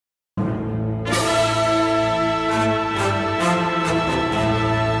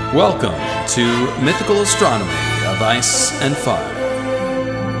Welcome to Mythical Astronomy of Ice and Fire.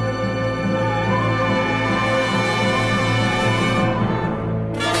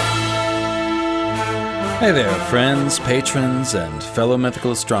 Hey there, friends, patrons, and fellow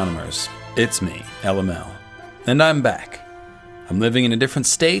mythical astronomers. It's me, LML, and I'm back. I'm living in a different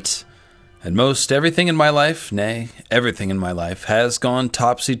state, and most everything in my life, nay, everything in my life, has gone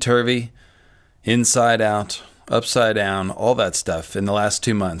topsy-turvy, inside out, upside down, all that stuff in the last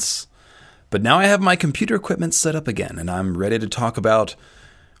 2 months. But now I have my computer equipment set up again, and I'm ready to talk about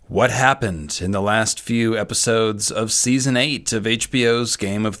what happened in the last few episodes of Season 8 of HBO's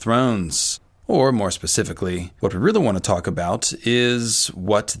Game of Thrones. Or, more specifically, what we really want to talk about is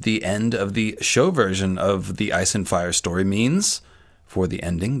what the end of the show version of the Ice and Fire story means for the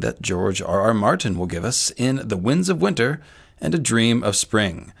ending that George R.R. Martin will give us in The Winds of Winter and A Dream of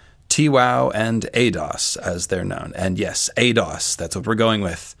Spring. TWOW and ADOS, as they're known. And yes, ADOS, that's what we're going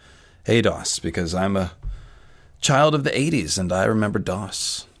with. ADOS, because I'm a child of the 80s and I remember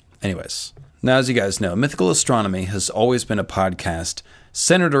DOS. Anyways, now as you guys know, Mythical Astronomy has always been a podcast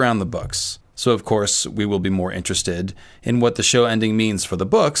centered around the books. So of course, we will be more interested in what the show ending means for the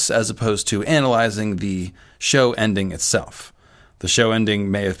books as opposed to analyzing the show ending itself. The show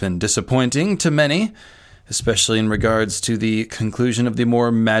ending may have been disappointing to many, especially in regards to the conclusion of the more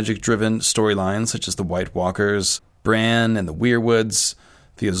magic-driven storylines such as the White Walkers, Bran and the Weirwoods,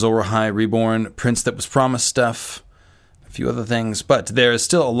 the Azor Ahai Reborn, Prince That Was Promised stuff, a few other things, but there is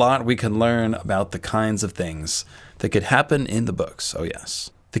still a lot we can learn about the kinds of things that could happen in the books, oh yes.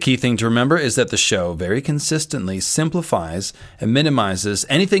 The key thing to remember is that the show very consistently simplifies and minimizes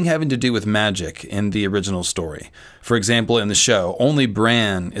anything having to do with magic in the original story. For example, in the show, only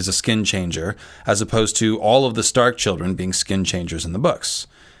Bran is a skin changer, as opposed to all of the Stark children being skin changers in the books.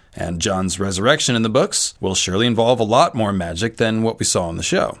 And Jon's resurrection in the books will surely involve a lot more magic than what we saw in the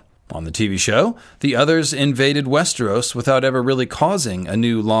show. On the TV show, the others invaded Westeros without ever really causing a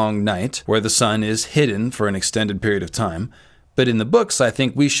new long night where the sun is hidden for an extended period of time. But in the books, I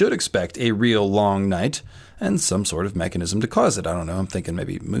think we should expect a real long night and some sort of mechanism to cause it. I don't know, I'm thinking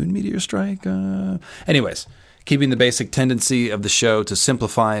maybe moon meteor strike? Anyways, keeping the basic tendency of the show to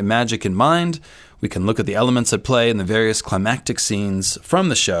simplify magic in mind, we can look at the elements at play in the various climactic scenes from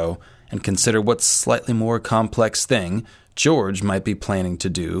the show and consider what slightly more complex thing George might be planning to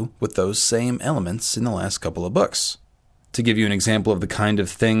do with those same elements in the last couple of books. To give you an example of the kind of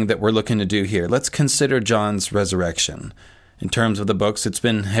thing that we're looking to do here, let's consider Jon's resurrection. In terms of the books, it's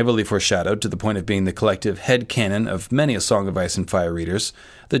been heavily foreshadowed to the point of being the collective headcanon of many a Song of Ice and Fire readers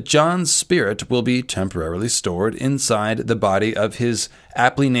that Jon's spirit will be temporarily stored inside the body of his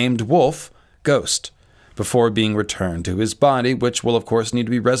aptly named wolf, Ghost, before being returned to his body, which will of course need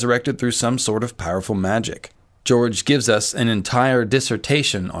to be resurrected through some sort of powerful magic. George gives us an entire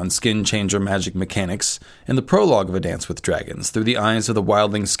dissertation on skin changer magic mechanics in the prologue of A Dance with Dragons through the eyes of the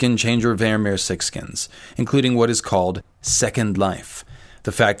wildling skin changer Varamir Sixskins, including what is called Second Life,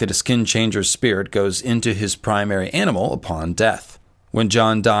 the fact that a skin changer's spirit goes into his primary animal upon death. When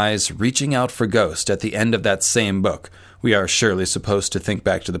Jon dies reaching out for Ghost at the end of that same book, we are surely supposed to think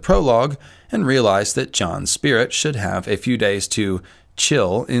back to the prologue and realize that Jon's spirit should have a few days to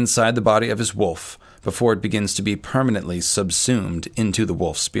chill inside the body of his wolf before it begins to be permanently subsumed into the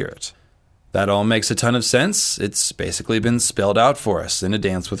wolf spirit. That all makes a ton of sense. It's basically been spelled out for us in A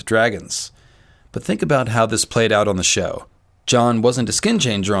Dance with Dragons. But think about how this played out on the show. Jon wasn't a skin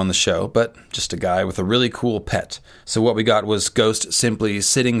changer on the show, but just a guy with a really cool pet. So what we got was Ghost simply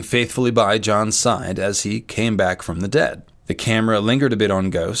sitting faithfully by Jon's side as he came back from the dead. The camera lingered a bit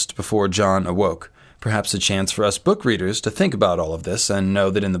on Ghost before Jon awoke. Perhaps a chance for us book readers to think about all of this and know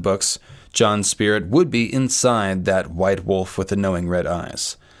that in the books, Jon's spirit would be inside that white wolf with the knowing red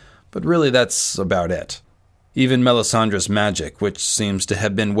eyes. But really, that's about it. Even Melisandre's magic, which seems to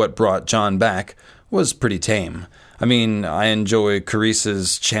have been what brought Jon back, was pretty tame. I mean, I enjoy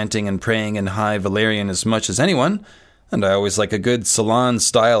Carice's chanting and praying in High Valyrian as much as anyone, and I always like a good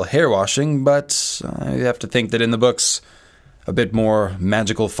salon-style hair washing, but I have to think that in the books, a bit more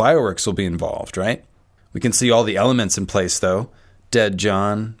magical fireworks will be involved, right? We can see all the elements in place, though. Dead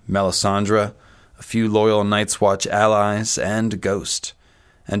Jon, Melisandre, a few loyal Night's Watch allies, and Ghost.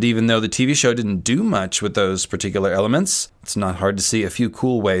 And even though the TV show didn't do much with those particular elements, it's not hard to see a few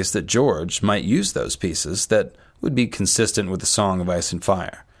cool ways that George might use those pieces that would be consistent with the Song of Ice and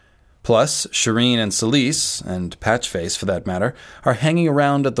Fire. Plus, Shireen and Selyse, and Patchface for that matter, are hanging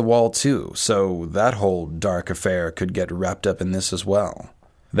around at the wall too, so that whole dark affair could get wrapped up in this as well.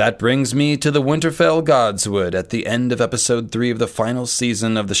 That brings me to the Winterfell Godswood at the end of episode 3 of the final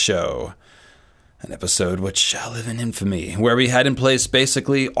season of the show. An episode which shall live in infamy, where we had in place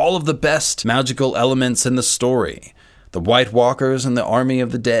basically all of the best magical elements in the story. The White Walkers and the Army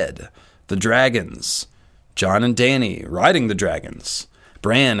of the Dead, the dragons, Jon and Dany riding the dragons,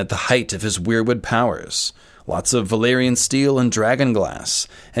 Bran at the height of his weirwood powers, lots of Valyrian steel and dragonglass,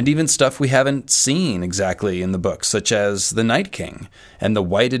 and even stuff we haven't seen exactly in the books, such as the Night King and the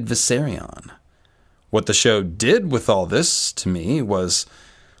Whited Viserion. What the show did with all this, to me, was,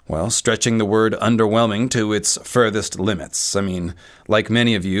 well, stretching the word underwhelming to its furthest limits. I mean, like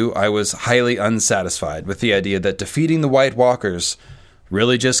many of you, I was highly unsatisfied with the idea that defeating the White Walkers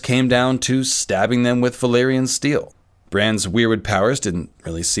really just came down to stabbing them with Valyrian steel. Bran's weirwood powers didn't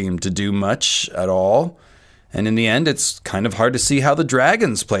really seem to do much at all, and in the end, it's kind of hard to see how the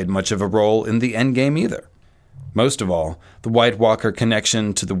dragons played much of a role in the endgame either. Most of all, the White Walker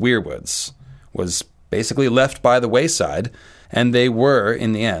connection to the Weirwoods was basically left by the wayside, and they were,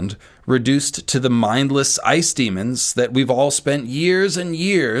 in the end, reduced to the mindless ice demons that we've all spent years and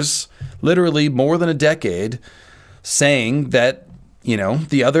years, literally more than a decade, saying that,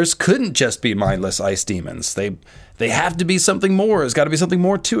 the others couldn't just be mindless ice demons. They have to be something more. There's got to be something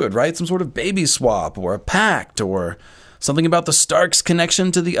more to it, right? Some sort of baby swap or a pact or something about the Starks'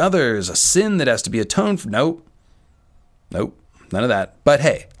 connection to the others, a sin that has to be atoned for. Nope, none of that. But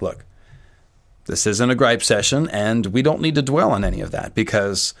hey, look. This isn't a gripe session, and we don't need to dwell on any of that,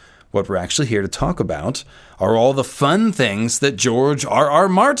 because what we're actually here to talk about are all the fun things that George R.R.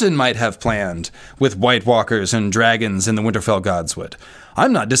 Martin might have planned with White Walkers and dragons in the Winterfell Godswood.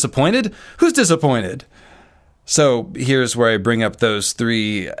 I'm not disappointed. Who's disappointed? So here's where I bring up those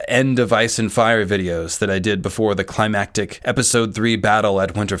 3 End of Ice and Fire videos that I did before the climactic Episode 3 battle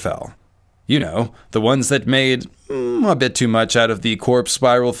at Winterfell. The ones that made a bit too much out of the corpse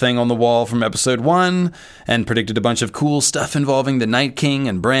spiral thing on the wall from Episode 1 and predicted a bunch of cool stuff involving the Night King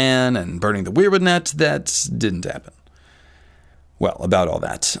and Bran and burning the Weirwood Net. That didn't happen. Well, about all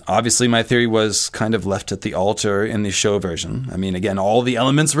that. Obviously, my theory was kind of left at the altar in the show version. I mean, again, all the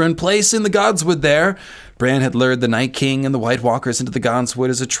elements were in place in the Godswood there. Bran had lured the Night King and the White Walkers into the Godswood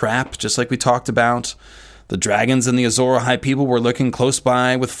as a trap, just like we talked about. The dragons and the Azor Ahai people were lurking close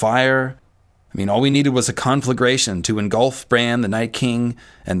by with fire. I mean, all we needed was a conflagration to engulf Bran, the Night King,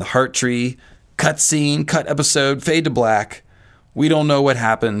 and the Heart Tree. Cut scene, cut episode, fade to black. We don't know what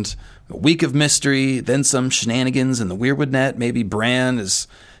happened. A week of mystery, then some shenanigans in the Weirwood Net. Maybe Bran is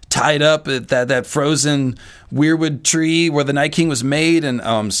tied up at that frozen Weirwood tree where the Night King was made. And,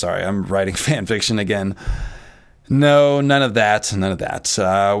 I'm sorry, I'm writing fan fiction again. No, none of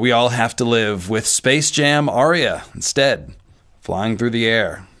that. We all have to live with Space Jam Arya instead, flying through the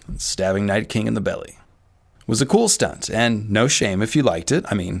air. Stabbing Night King in the belly. It was a cool stunt, and no shame if you liked it.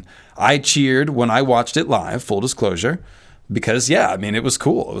 I mean, I cheered when I watched it live, full disclosure, because, it was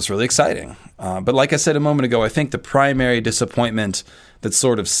cool. It was really exciting. But like I said a moment ago, I think the primary disappointment that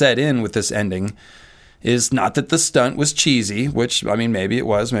sort of set in with this ending is not that the stunt was cheesy, which, maybe it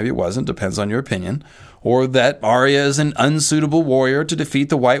was, maybe it wasn't, depends on your opinion, or that Arya is an unsuitable warrior to defeat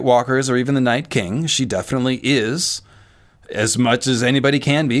the White Walkers or even the Night King. She definitely is, as much as anybody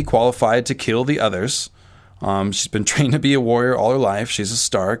can be, qualified to kill the others. She's been trained to be a warrior all her life. She's a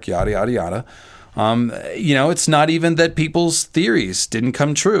Stark, yada, yada, yada. It's not even that people's theories didn't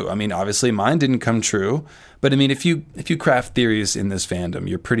come true. Obviously mine didn't come true. But if you craft theories in this fandom,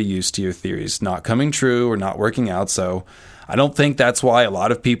 you're pretty used to your theories not coming true or not working out. So I don't think that's why a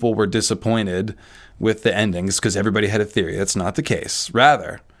lot of people were disappointed with the endings, because everybody had a theory. That's not the case.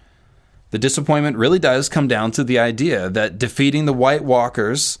 Rather, the disappointment really does come down to the idea that defeating the White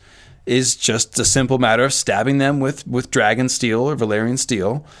Walkers is just a simple matter of stabbing them with dragon steel or Valyrian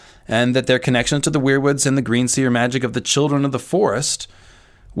steel, and that their connection to the Weirwoods and the Green Seer magic of the Children of the Forest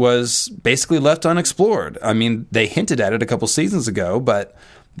was basically left unexplored. They hinted at it a couple seasons ago, but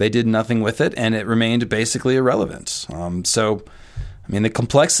they did nothing with it, and it remained basically irrelevant. The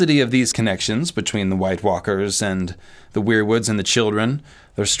complexity of these connections between the White Walkers and the Weirwoods and the Children,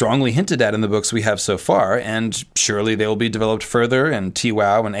 they're strongly hinted at in the books we have so far, and surely they will be developed further in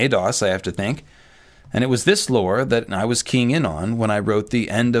TWOW and ADOS, I have to think. And it was this lore that I was keying in on when I wrote the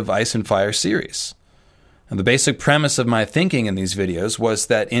End of Ice and Fire series. And the basic premise of my thinking in these videos was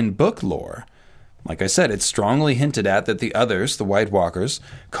that in book lore, like I said, it's strongly hinted at that the others, the White Walkers,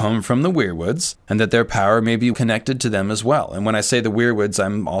 come from the Weirwoods, and that their power may be connected to them as well. And when I say the Weirwoods,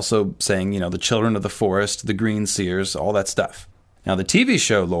 I'm also saying, the Children of the Forest, the Green Seers, all that stuff. Now, the TV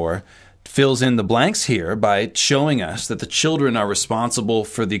show lore fills in the blanks here by showing us that the children are responsible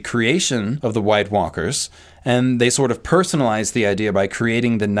for the creation of the White Walkers, and they sort of personalize the idea by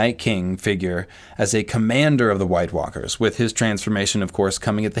creating the Night King figure as a commander of the White Walkers, with his transformation, of course,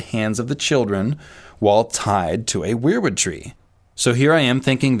 coming at the hands of the children while tied to a weirwood tree. So here I am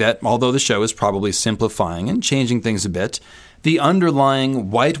thinking that, although the show is probably simplifying and changing things a bit, the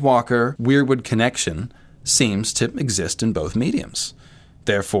underlying White Walker weirwood connection seems to exist in both mediums.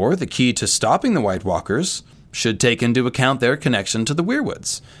 Therefore, the key to stopping the White Walkers should take into account their connection to the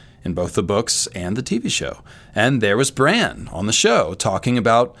weirwoods in both the books and the TV show. And there was Bran on the show talking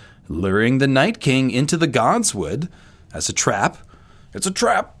about luring the Night King into the Godswood as a trap. It's a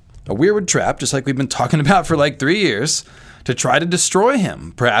trap, a weirwood trap, just like we've been talking about for like 3 years, to try to destroy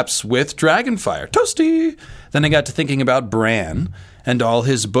him, perhaps with dragonfire. Toasty! Then I got to thinking about Bran and all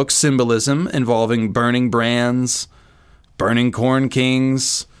his book symbolism involving burning brands, burning corn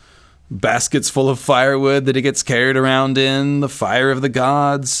kings, baskets full of firewood that he gets carried around in, the fire of the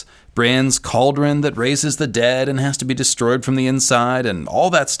gods, Bran's cauldron that raises the dead and has to be destroyed from the inside, and all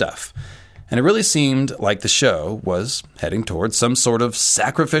that stuff. And it really seemed like the show was heading towards some sort of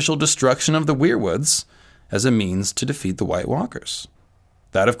sacrificial destruction of the weirwoods as a means to defeat the White Walkers.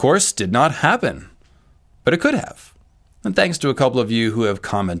 That, of course, did not happen, but it could have. And thanks to a couple of you who have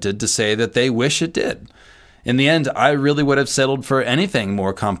commented to say that they wish it did. In the end, I really would have settled for anything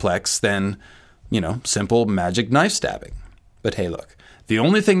more complex than, simple magic knife stabbing. But hey, look, the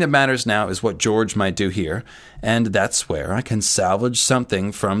only thing that matters now is what George might do here, and that's where I can salvage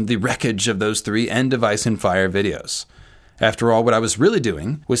something from the wreckage of those 3 End of Ice and Fire videos. After all, what I was really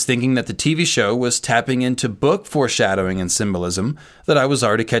doing was thinking that the TV show was tapping into book foreshadowing and symbolism that I was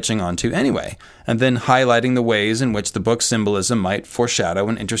already catching on to anyway, and then highlighting the ways in which the book symbolism might foreshadow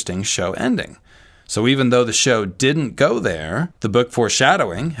an interesting show ending. So even though the show didn't go there, the book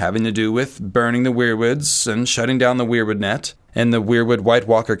foreshadowing, having to do with burning the weirwoods and shutting down the weirwood net and the weirwood White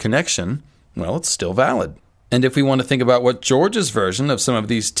Walker connection, well, it's still valid. And if we want to think about what George's version of some of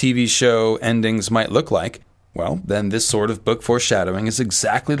these TV show endings might look like, well, then this sort of book foreshadowing is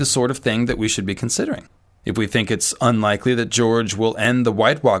exactly the sort of thing that we should be considering. If we think it's unlikely that George will end the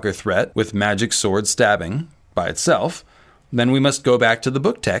White Walker threat with magic sword stabbing by itself, then we must go back to the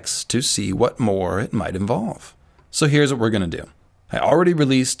book text to see what more it might involve. So here's what we're going to do. I already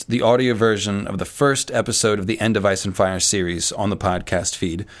released the audio version of the first episode of the End of Ice and Fire series on the podcast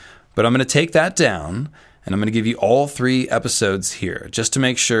feed, but I'm going to take that down, and I'm going to give you all 3 episodes here, just to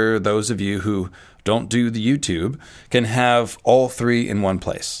make sure those of you who don't do the YouTube can have all 3 in one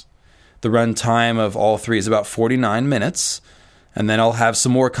place. The runtime of all 3 is about 49 minutes, and then I'll have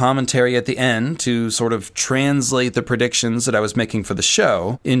some more commentary at the end to sort of translate the predictions that I was making for the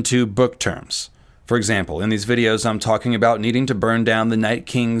show into book terms. For example, in these videos, I'm talking about needing to burn down the Night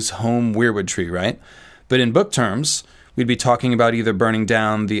King's home weirwood tree, right? But in book terms, we'd be talking about either burning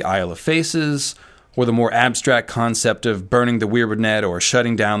down the Isle of Faces, or the more abstract concept of burning the weirwood net or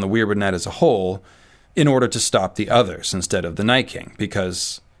shutting down the weirwood net as a whole in order to stop the others instead of the Night King,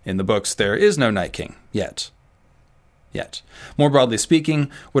 because in the books there is no Night King yet. More broadly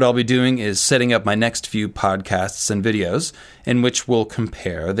speaking, what I'll be doing is setting up my next few podcasts and videos in which we'll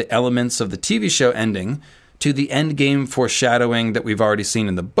compare the elements of the TV show ending to the endgame foreshadowing that we've already seen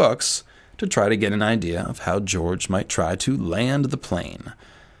in the books to try to get an idea of how George might try to land the plane.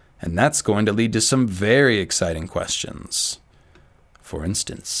 And that's going to lead to some very exciting questions. For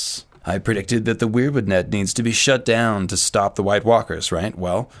instance, I predicted that the weirwood net needs to be shut down to stop the White Walkers, right?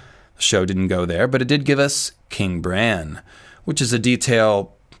 Well, the show didn't go there, but it did give us King Bran, which is a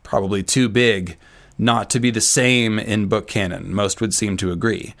detail probably too big not to be the same in book canon. Most would seem to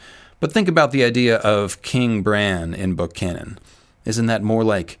agree. But think about the idea of King Bran in book canon. Isn't that more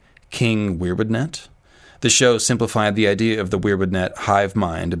like King Weirwood Net? The show simplified the idea of the weirwood net hive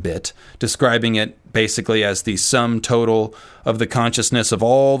mind a bit, describing it basically as the sum total of the consciousness of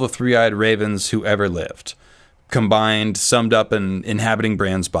all the three-eyed ravens who ever lived, combined, summed up, and inhabiting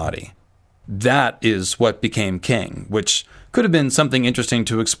Bran's body. That is what became king, which could have been something interesting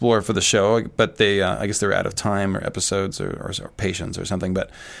to explore for the show, but they, I guess they're out of time or episodes or patience or something.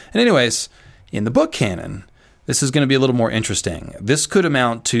 But anyways, in the book canon, this is going to be a little more interesting. This could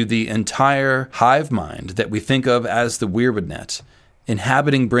amount to the entire hive mind that we think of as the weirwood net,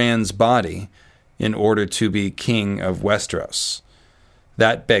 inhabiting Bran's body in order to be king of Westeros.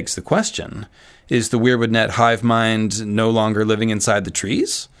 That begs the question, is the weirwood net hive mind no longer living inside the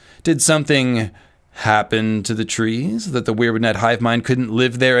trees? Did something happen to the trees that the weirwood net hive mind couldn't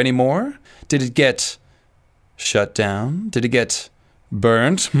live there anymore? Did it get shut down? Did it get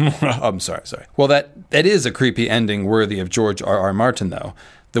burnt? I'm sorry. Well, that is a creepy ending worthy of George R.R. Martin, though.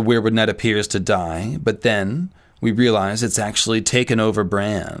 The Weirwood Net appears to die, but then we realize it's actually taken over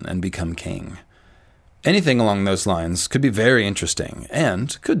Bran and become king. Anything along those lines could be very interesting,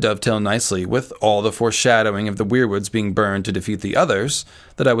 and could dovetail nicely with all the foreshadowing of the Weirwoods being burned to defeat the others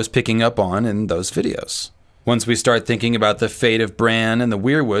that I was picking up on in those videos. Once we start thinking about the fate of Bran and the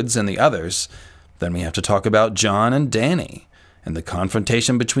Weirwoods and the others, then we have to talk about Jon and Dany, and the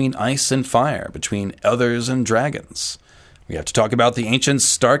confrontation between ice and fire, between others and dragons. We have to talk about the ancient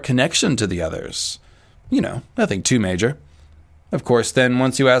Stark connection to the others. Nothing too major. Of course, then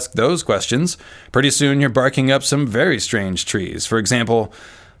once you ask those questions, pretty soon you're barking up some very strange trees. For example,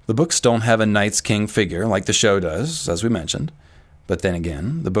 the books don't have a Night's King figure like the show does, as we mentioned. But then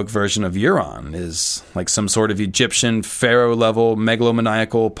again, the book version of Euron is like some sort of Egyptian pharaoh-level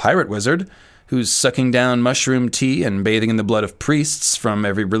megalomaniacal pirate wizard who's sucking down mushroom tea and bathing in the blood of priests from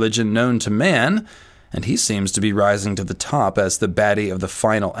every religion known to man, and he seems to be rising to the top as the baddie of the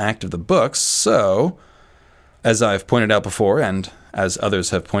final act of the books, so, as I've pointed out before, and as others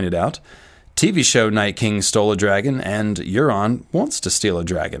have pointed out, TV show Night King stole a dragon, and Euron wants to steal a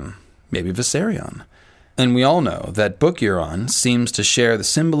dragon, maybe Viserion. And we all know that Book Euron seems to share the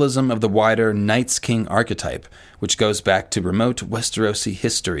symbolism of the wider Night's King archetype, which goes back to remote Westerosi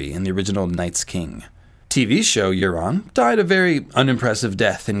history in the original Night's King. TV show Euron died a very unimpressive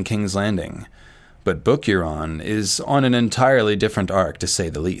death in King's Landing, but Book Euron is on an entirely different arc, to say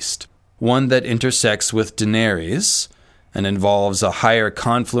the least. One that intersects with Daenerys and involves a higher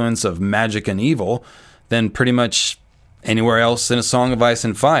confluence of magic and evil than pretty much anywhere else in A Song of Ice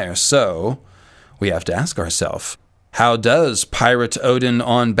and Fire. So, we have to ask ourselves, how does Pirate Odin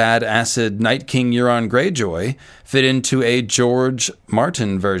on bad acid Night King Euron Greyjoy fit into a George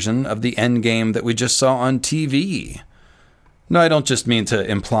Martin version of the Endgame that we just saw on TV? No, I don't just mean to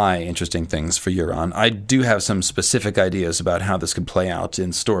imply interesting things for Euron. I do have some specific ideas about how this could play out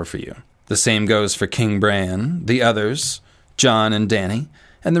in store for you. The same goes for King Bran, the others, Jon and Dany,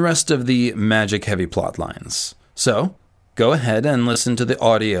 and the rest of the magic-heavy plot lines. So, go ahead and listen to the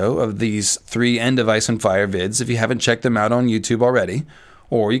audio of these 3 End of Ice and Fire vids if you haven't checked them out on YouTube already,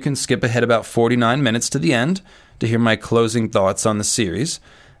 or you can skip ahead about 49 minutes to the end to hear my closing thoughts on the series,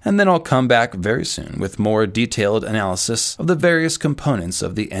 and then I'll come back very soon with more detailed analysis of the various components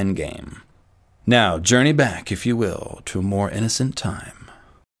of the endgame. Now, journey back, if you will, to a more innocent time.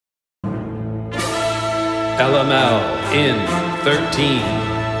 LML in 13.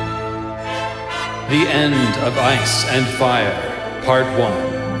 The End of Ice and Fire, Part 1.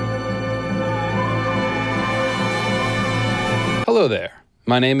 Hello there.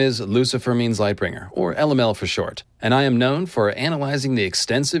 My name is Lucifer Means Lightbringer, or LML for short, and I am known for analyzing the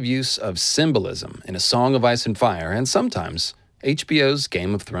extensive use of symbolism in A Song of Ice and Fire and sometimes HBO's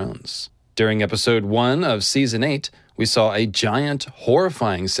Game of Thrones. During episode 1 of season 8, we saw a giant,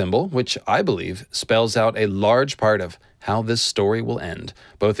 horrifying symbol, which I believe spells out a large part of how this story will end,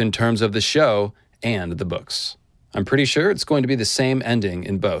 both in terms of the show and the books. I'm pretty sure it's going to be the same ending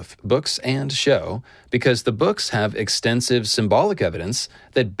in both books and show, because the books have extensive symbolic evidence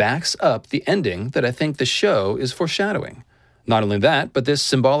that backs up the ending that I think the show is foreshadowing. Not only that, but this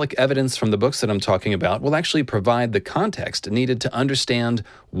symbolic evidence from the books that I'm talking about will actually provide the context needed to understand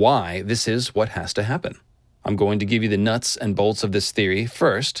why this is what has to happen. I'm going to give you the nuts and bolts of this theory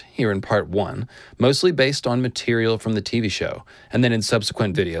first, here in part 1, mostly based on material from the TV show, and then in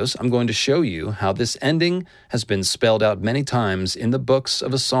subsequent videos, I'm going to show you how this ending has been spelled out many times in the books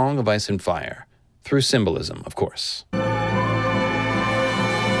of A Song of Ice and Fire, through symbolism, of course.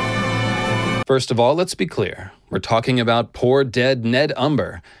 First of all, let's be clear. We're talking about poor dead Ned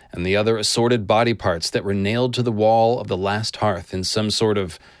Umber and the other assorted body parts that were nailed to the wall of the last hearth in some sort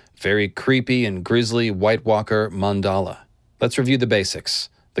of very creepy and grisly White Walker mandala. Let's review the basics.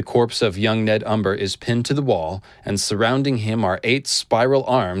 The corpse of young Ned Umber is pinned to the wall, and surrounding him are 8 spiral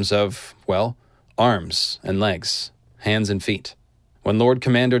arms of, well, arms and legs, hands and feet. When Lord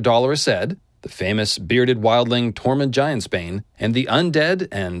Commander Dolorous Edd, the famous bearded wildling Tormund Giantsbane, and the undead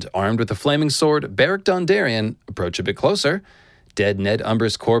and armed with a flaming sword Beric Dondarrion approach a bit closer, dead Ned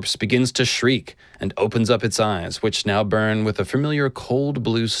Umber's corpse begins to shriek and opens up its eyes, which now burn with the familiar cold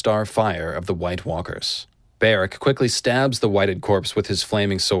blue star fire of the White Walkers. Beric quickly stabs the whited corpse with his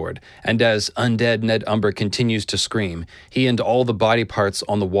flaming sword, and as undead Ned Umber continues to scream, he and all the body parts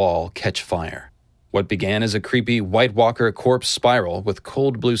on the wall catch fire. What began as a creepy White Walker corpse spiral with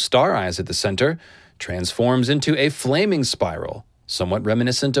cold blue star eyes at the center transforms into a flaming spiral, somewhat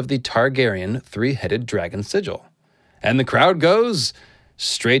reminiscent of the Targaryen 3-headed dragon sigil. And the crowd goes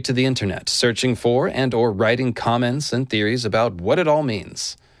straight to the internet, searching for and or writing comments and theories about what it all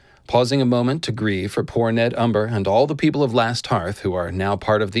means. pausing a moment to grieve for poor Ned Umber and all the people of Last Hearth who are now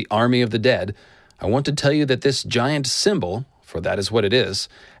part of the army of the dead, I want to tell you that this giant symbol, for that is what it is,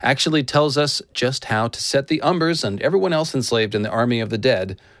 actually tells us just how to set the Umbers and everyone else enslaved in the army of the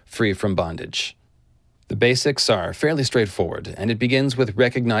dead free from bondage. The basics are fairly straightforward, and it begins with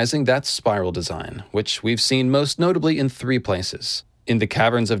recognizing that spiral design, which we've seen most notably in 3 places. In the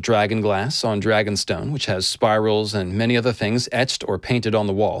Caverns of Dragonglass on Dragonstone, which has spirals and many other things etched or painted on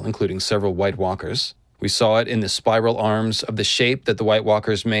the wall, including several White Walkers. We saw it in the spiral arms of the shape that the White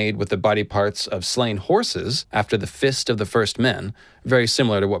Walkers made with the body parts of slain horses after the Fist of the First Men, very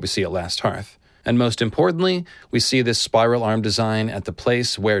similar to what we see at Last Hearth. And most importantly, we see this spiral arm design at the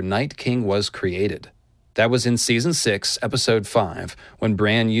place where Night King was created. That was in Season 6, Episode 5, when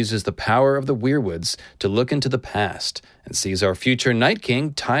Bran uses the power of the Weirwoods to look into the past and sees our future Night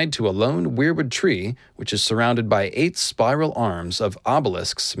King tied to a lone weirwood tree, which is surrounded by 8 spiral arms of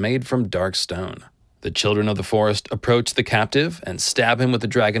obelisks made from dark stone. The children of the forest approach the captive and stab him with a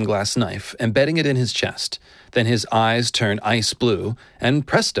dragonglass knife, embedding it in his chest. Then his eyes turn ice blue, and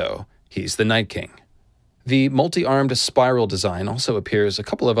presto, he's the Night King. The multi-armed spiral design also appears a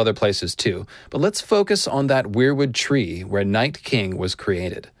couple of other places too, but let's focus on that weirwood tree where Night King was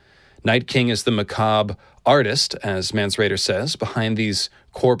created. Night King is the macabre artist, as Mansraider says, behind these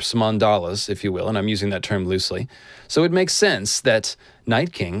corpse mandalas, if you will, and I'm using that term loosely. So it makes sense that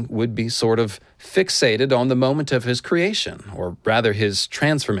Night King would be sort of fixated on the moment of his creation, or rather his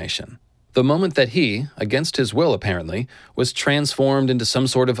transformation. The moment that he, against his will apparently, was transformed into some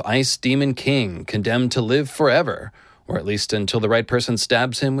sort of ice demon king, condemned to live forever, or at least until the right person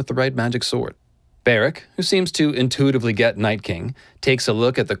stabs him with the right magic sword. Beric, who seems to intuitively get Night King, takes a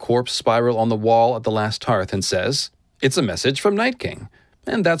look at the corpse spiral on the wall at the Last Hearth and says, "It's a message from Night King."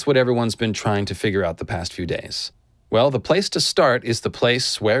 And that's what everyone's been trying to figure out the past few days. Well, the place to start is the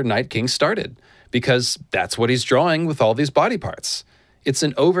place where Night King started, because that's what he's drawing with all these body parts. It's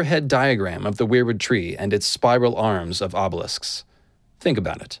an overhead diagram of the weirwood tree and its spiral arms of obelisks. Think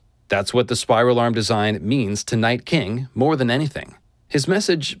about it. That's what the spiral arm design means to Night King more than anything. His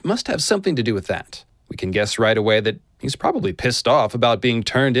message must have something to do with that. We can guess right away that he's probably pissed off about being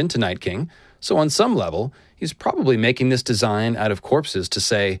turned into Night King, so on some level, he's probably making this design out of corpses to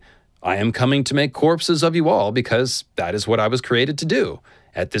say, "I am coming to make corpses of you all because that is what I was created to do,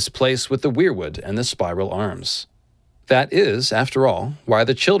 at this place with the weirwood and the spiral arms." That is, after all, why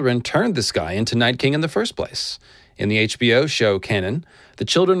the children turned this guy into Night King in the first place. In the HBO show canon, the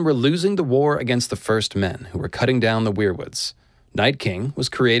children were losing the war against the First Men, who were cutting down the weirwoods. Night King was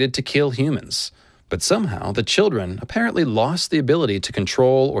created to kill humans, but somehow the children apparently lost the ability to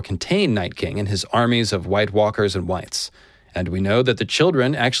control or contain Night King and his armies of White Walkers and Whites. And we know that the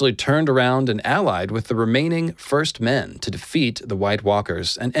children actually turned around and allied with the remaining First Men to defeat the White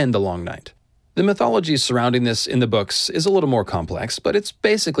Walkers and end the Long Night. The mythology surrounding this in the books is a little more complex, but it's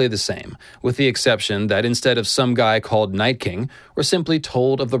basically the same, with the exception that instead of some guy called Night King, we're simply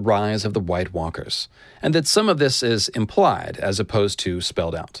told of the rise of the White Walkers, and that some of this is implied as opposed to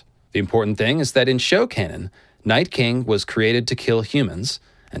spelled out. The important thing is that in show canon, Night King was created to kill humans,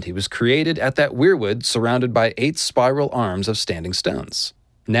 and he was created at that weirwood surrounded by 8 spiral arms of standing stones.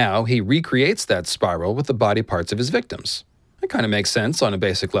 Now he recreates that spiral with the body parts of his victims. It kind of makes sense on a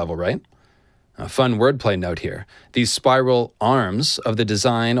basic level, right? A fun wordplay note here. These spiral arms of the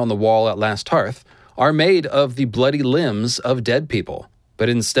design on the wall at Last Hearth are made of the bloody limbs of dead people. But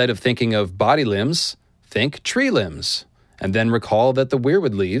instead of thinking of body limbs, think tree limbs. And then recall that the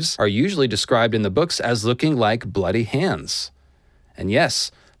weirwood leaves are usually described in the books as looking like bloody hands. And yes,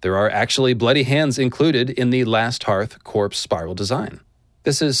 there are actually bloody hands included in the Last Hearth corpse spiral design.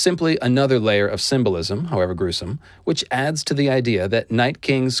 This is simply another layer of symbolism, however gruesome, which adds to the idea that Night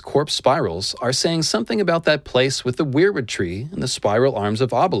King's corpse spirals are saying something about that place with the weirwood tree and the spiral arms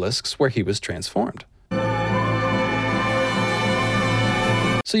of obelisks where he was transformed.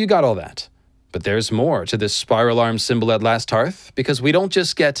 So you got all that. But there's more to this spiral arm symbol at Last Hearth, because we don't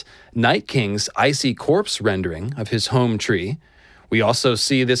just get Night King's icy corpse rendering of his home tree, we also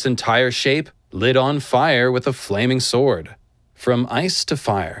see this entire shape lit on fire with a flaming sword. From ice to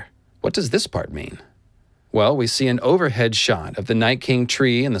fire. What does this part mean? Well, we see an overhead shot of the Night King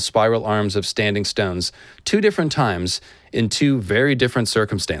tree and the spiral arms of standing stones 2 different times in 2 very different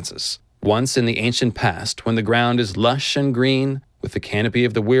circumstances. Once in the ancient past, when the ground is lush and green, with the canopy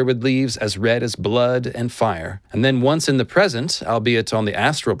of the weirwood leaves as red as blood and fire, and then once in the present, albeit on the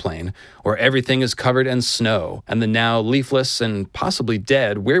astral plane, where everything is covered in snow, and the now leafless and possibly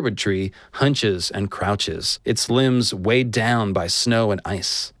dead weirwood tree hunches and crouches, its limbs weighed down by snow and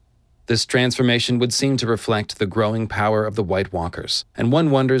ice. This transformation would seem to reflect the growing power of the White Walkers, and one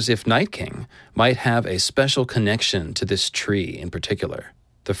wonders if Night King might have a special connection to this tree in particular.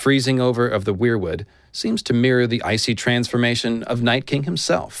 The freezing over of the weirwood seems to mirror the icy transformation of Night King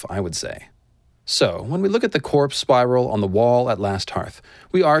himself, I would say. So, when we look at the corpse spiral on the wall at Last Hearth,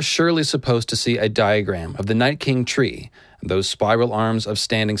 we are surely supposed to see a diagram of the Night King tree and those spiral arms of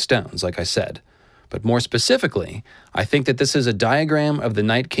standing stones, like I said. But more specifically, I think that this is a diagram of the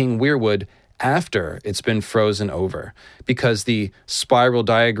Night King weirwood after it's been frozen over, because the spiral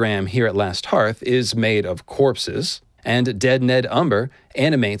diagram here at Last Hearth is made of corpses, and dead Ned Umber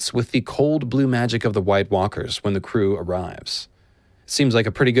animates with the cold blue magic of the White Walkers when the crew arrives. Seems like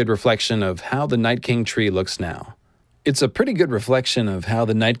a pretty good reflection of how the Night King tree looks now. It's a pretty good reflection of how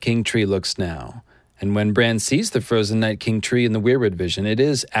the Night King tree looks now. And when Bran sees the frozen Night King tree in the weirwood vision, it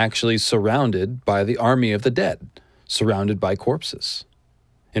is actually surrounded by the army of the dead, surrounded by corpses.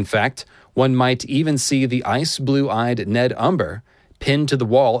 In fact, one might even see the ice-blue-eyed Ned Umber pinned to the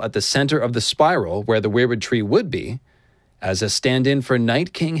wall at the center of the spiral where the weirwood tree would be, as a stand-in for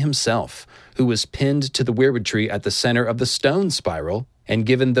Night King himself, who was pinned to the weirwood tree at the center of the stone spiral and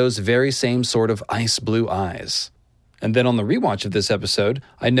given those very same sort of ice-blue eyes. And then on the rewatch of this episode,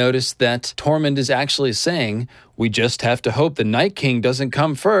 I noticed that Tormund is actually saying, "We just have to hope the Night King doesn't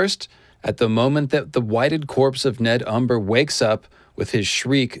come first," at the moment that the whited corpse of Ned Umber wakes up with his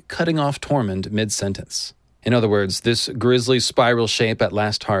shriek cutting off Tormund mid-sentence. In other words, this grisly spiral shape at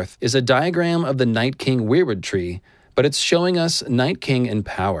Last Hearth is a diagram of the Night King weirwood tree, but it's showing us Night King in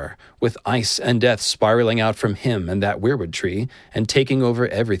power, with ice and death spiraling out from him and that weirwood tree and taking over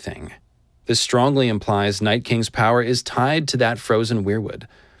everything. This strongly implies Night King's power is tied to that frozen weirwood,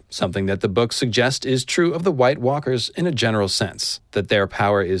 something that the book suggests is true of the White Walkers in a general sense, that their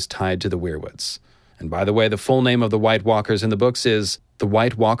power is tied to the weirwoods. And by the way, the full name of the White Walkers in the books is the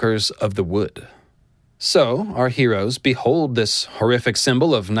White Walkers of the Wood. So, our heroes behold this horrific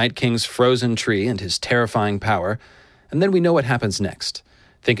symbol of Night King's frozen tree and his terrifying power, and then we know what happens next.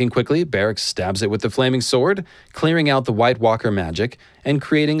 Thinking quickly, Beric stabs it with the flaming sword, clearing out the White Walker magic, and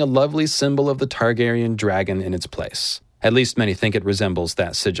creating a lovely symbol of the Targaryen dragon in its place. At least many think it resembles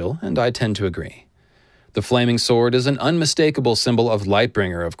that sigil, and I tend to agree. The flaming sword is an unmistakable symbol of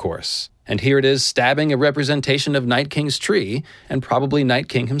Lightbringer, of course, and here it is stabbing a representation of Night King's tree, and probably Night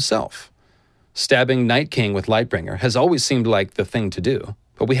King himself. Stabbing Night King with Lightbringer has always seemed like the thing to do,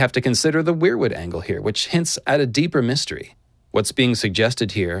 but we have to consider the weirwood angle here, which hints at a deeper mystery. What's being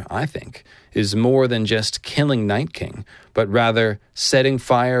suggested here, I think, is more than just killing Night King, but rather setting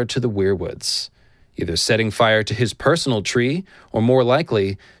fire to the weirwoods. Either setting fire to his personal tree, or more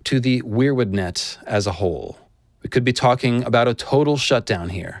likely, to the weirwood net as a whole. We could be talking about a total shutdown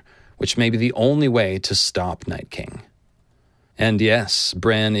here, which may be the only way to stop Night King. And yes,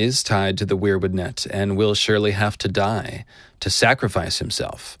 Bran is tied to the weirwood net and will surely have to die, to sacrifice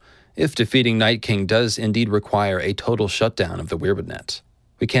himself, if defeating Night King does indeed require a total shutdown of the weirwood net.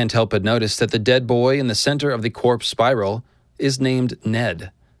 We can't help but notice that the dead boy in the center of the corpse spiral is named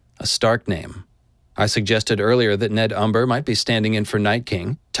Ned, a Stark name. I suggested earlier that Ned Umber might be standing in for Night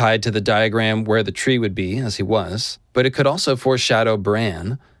King, tied to the diagram where the tree would be, as he was, but it could also foreshadow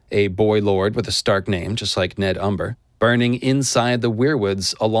Bran, a boy lord with a Stark name, just like Ned Umber, burning inside the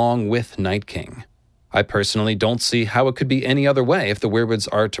weirwoods along with Night King. I personally don't see how it could be any other way if the weirwoods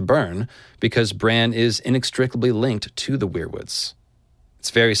are to burn, because Bran is inextricably linked to the weirwoods. It's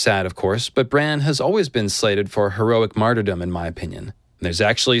very sad, of course, but Bran has always been slated for heroic martyrdom, in my opinion. There's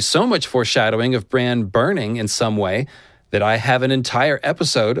actually so much foreshadowing of Bran burning in some way that I have an entire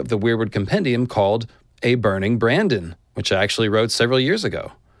episode of the Weirwood Compendium called A Burning Brandon, which I actually wrote several years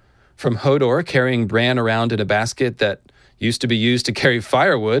ago. From Hodor carrying Bran around in a basket that used to be used to carry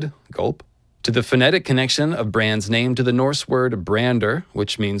firewood, gulp, to the phonetic connection of Bran's name to the Norse word brander,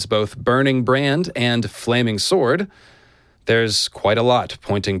 which means both burning brand and flaming sword, there's quite a lot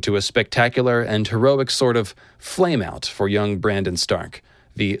pointing to a spectacular and heroic sort of flame-out for young Brandon Stark,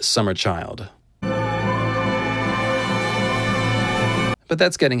 the summer child. But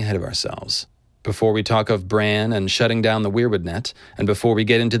that's getting ahead of ourselves. Before we talk of Bran and shutting down the weirwood net, and before we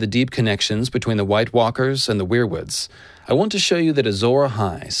get into the deep connections between the White Walkers and the weirwoods, I want to show you that Azor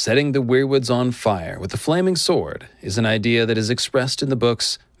Ahai setting the weirwoods on fire with the flaming sword is an idea that is expressed in the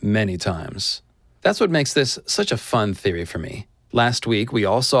books many times. That's what makes this such a fun theory for me. Last week, we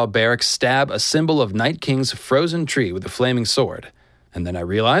all saw Beric stab a symbol of Night King's frozen tree with a flaming sword, and then I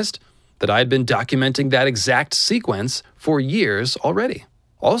realized that I had been documenting that exact sequence for years already.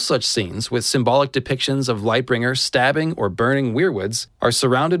 All such scenes with symbolic depictions of Lightbringer stabbing or burning weirwoods are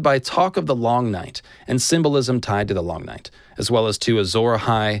surrounded by talk of the Long Night and symbolism tied to the Long Night, as well as to Azor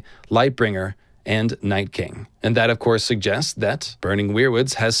Ahai, Lightbringer, and Night King. And that, of course, suggests that burning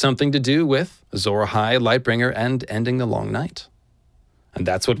weirwoods has something to do with Azor Ahai, Lightbringer, and ending the Long Night. And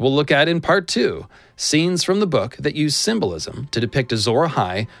that's what we'll look at in Part 2, scenes from the book that use symbolism to depict Azor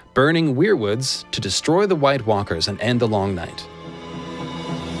Ahai burning weirwoods to destroy the White Walkers and end the Long Night.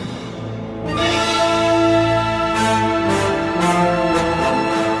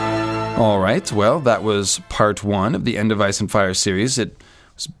 All right, well, that was Part 1 of the End of Ice and Fire series. It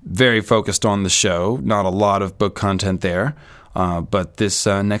was very focused on the show, not a lot of book content there, but this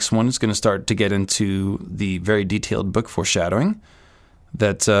next one is going to start to get into the very detailed book foreshadowing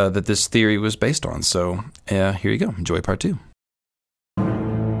that this theory was based on. So here you go. Enjoy Part 2.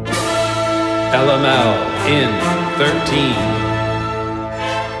 LML in 13.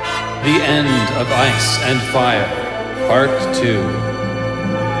 The End of Ice and Fire, Part 2.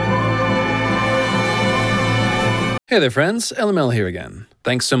 Hey there friends, LML here again.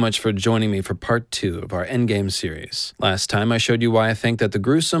 Thanks so much for joining me for Part 2 of our Endgame series. Last time I showed you why I think that the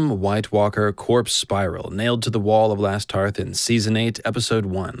gruesome White Walker corpse spiral nailed to the wall of Last Hearth in Season 8, Episode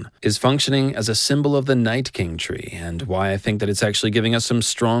 1 is functioning as a symbol of the Night King tree, and why I think that it's actually giving us some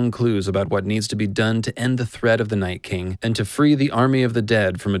strong clues about what needs to be done to end the threat of the Night King and to free the army of the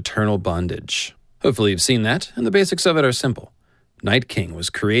dead from eternal bondage. Hopefully you've seen that, and the basics of it are simple. Night King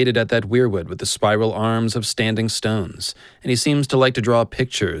was created at that weirwood with the spiral arms of standing stones, and he seems to like to draw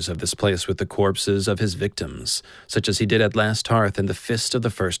pictures of this place with the corpses of his victims, such as he did at Last Hearth in the Fist of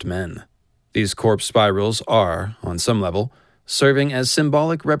the First Men. These corpse spirals are, on some level, serving as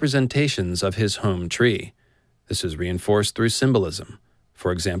symbolic representations of his home tree. This is reinforced through symbolism.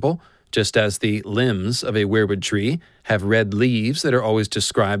 For example, just as the limbs of a weirwood tree have red leaves that are always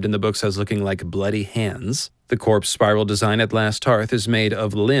described in the books as looking like bloody hands, the corpse spiral design at Last Hearth is made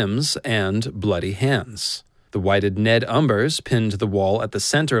of limbs and bloody hands. The whited Ned Umbers pinned to the wall at the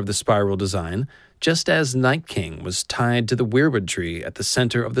center of the spiral design, just as Night King was tied to the weirwood tree at the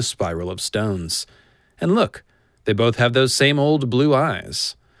center of the spiral of stones. And look, they both have those same old blue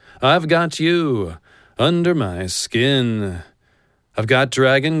eyes. I've got you under my skin. I've got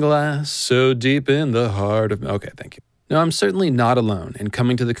dragon glass so deep in the heart of... Okay, thank you. Now, I'm certainly not alone in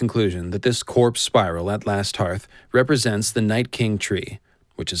coming to the conclusion that this corpse spiral at Last Hearth represents the Night King tree,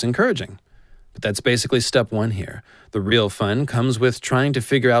 which is encouraging. But that's basically step one here. The real fun comes with trying to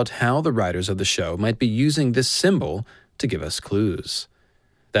figure out how the writers of the show might be using this symbol to give us clues.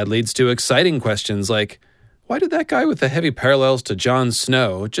 That leads to exciting questions like, why did that guy with the heavy parallels to Jon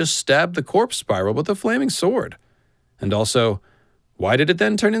Snow just stab the corpse spiral with a flaming sword? And also, why did it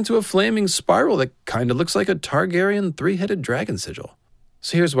then turn into a flaming spiral that kind of looks like a Targaryen three-headed dragon sigil?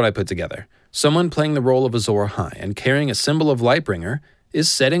 So here's what I put together. Someone playing the role of Azor Ahai and carrying a symbol of Lightbringer is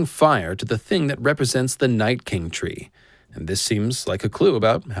setting fire to the thing that represents the Night King tree. And this seems like a clue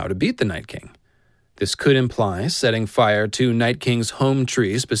about how to beat the Night King. This could imply setting fire to Night King's home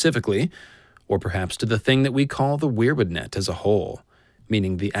tree specifically, or perhaps to the thing that we call the Weirwood Net as a whole,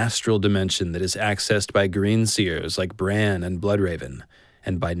 meaning the astral dimension that is accessed by green seers like Bran and Bloodraven,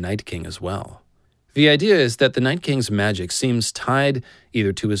 and by Night King as well. The idea is that the Night King's magic seems tied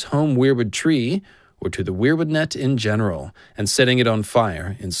either to his home weirwood tree or to the Weirwood Net in general, and setting it on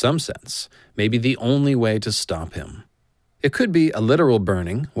fire, in some sense, may be the only way to stop him. It could be a literal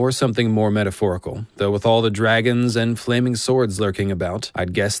burning, or something more metaphorical, though with all the dragons and flaming swords lurking about,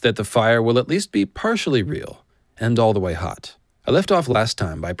 I'd guess that the fire will at least be partially real, and all the way hot. I left off last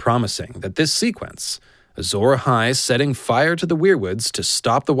time by promising that this sequence, Azor Ahai setting fire to the weirwoods to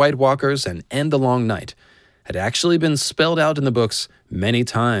stop the White Walkers and end the Long Night, had actually been spelled out in the books many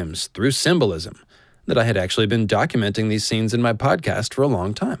times through symbolism, that I had actually been documenting these scenes in my podcast for a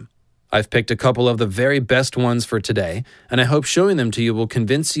long time. I've picked a couple of the very best ones for today, and I hope showing them to you will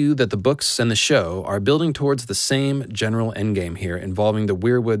convince you that the books and the show are building towards the same general endgame here involving the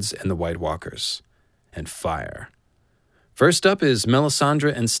weirwoods and the White Walkers. And fire. First up is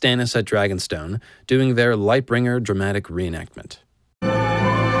Melisandre and Stannis at Dragonstone doing their Lightbringer dramatic reenactment.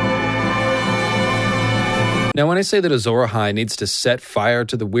 Now, when I say that Azor Ahai needs to set fire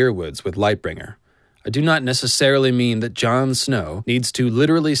to the weirwoods with Lightbringer, I do not necessarily mean that Jon Snow needs to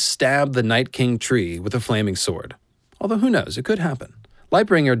literally stab the Night King tree with a flaming sword. Although who knows, it could happen.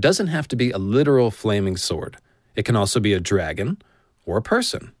 Lightbringer doesn't have to be a literal flaming sword. It can also be a dragon, or a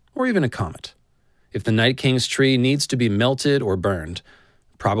person, or even a comet. If the Night King's tree needs to be melted or burned,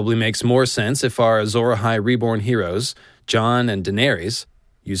 it probably makes more sense if our Azor Ahai reborn heroes, Jon and Daenerys,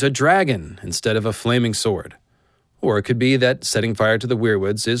 use a dragon instead of a flaming sword. Or it could be that setting fire to the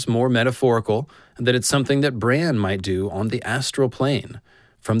weirwoods is more metaphorical and that it's something that Bran might do on the astral plane,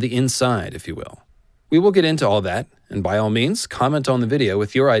 from the inside, if you will. We will get into all that, and by all means, comment on the video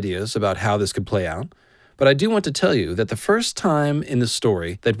with your ideas about how this could play out. But I do want to tell you that the first time in the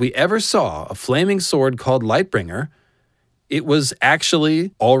story that we ever saw a flaming sword called Lightbringer, it was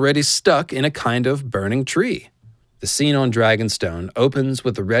actually already stuck in a kind of burning tree. The scene on Dragonstone opens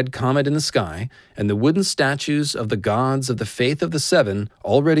with the red comet in the sky and the wooden statues of the gods of the Faith of the Seven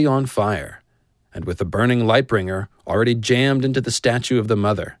already on fire, and with the burning Lightbringer already jammed into the statue of the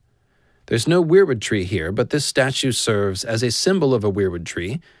Mother. There's no weirwood tree here, but this statue serves as a symbol of a weirwood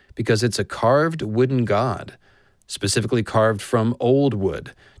tree because it's a carved wooden god, specifically carved from old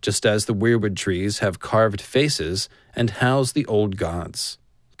wood, just as the weirwood trees have carved faces and house the old gods.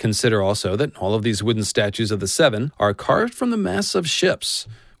 Consider also that all of these wooden statues of the Seven are carved from the masts of ships,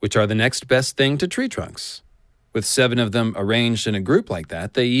 which are the next best thing to tree trunks. With 7 of them arranged in a group like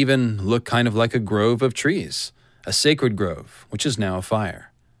that, they even look kind of like a grove of trees, a sacred grove, which is now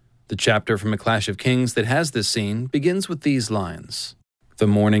afire. The chapter from A Clash of Kings that has this scene begins with these lines. The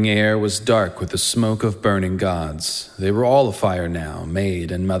morning air was dark with the smoke of burning gods. They were all afire now,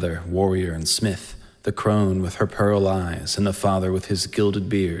 maid and mother, warrior and smith, the crone with her pearl eyes, and the father with his gilded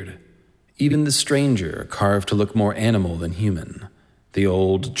beard. Even the stranger, carved to look more animal than human. The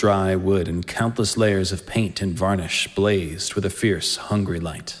old, dry wood and countless layers of paint and varnish blazed with a fierce, hungry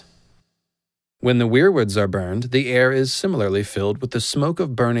light. When the weirwoods are burned, the air is similarly filled with the smoke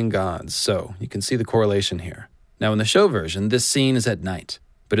of burning gods, so you can see the correlation here. Now, in the show version, this scene is at night,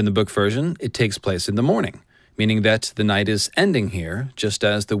 but in the book version, it takes place in the morning, meaning that the night is ending here, just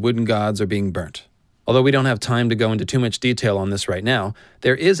as the wooden gods are being burnt. Although we don't have time to go into too much detail on this right now,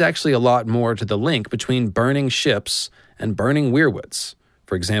 there is actually a lot more to the link between burning ships and burning weirwoods.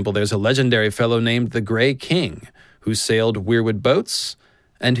 For example, there's a legendary fellow named the Grey King, who sailed weirwood boats,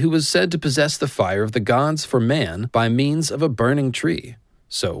 and who was said to possess the fire of the gods for man by means of a burning tree.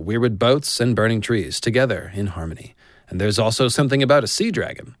 So, weirwood boats and burning trees together in harmony. And there's also something about a sea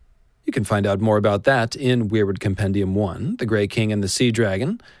dragon. You can find out more about that in Weirwood Compendium 1, The Grey King and the Sea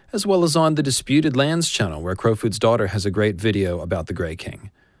Dragon, as well as on the Disputed Lands channel, where Crowfoot's daughter has a great video about the Grey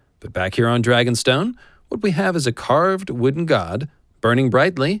King. But back here on Dragonstone, what we have is a carved wooden god, burning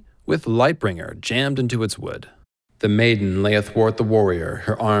brightly, with Lightbringer jammed into its wood. The maiden lay athwart the warrior,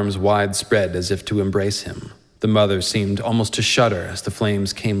 her arms wide spread as if to embrace him. The mother seemed almost to shudder as the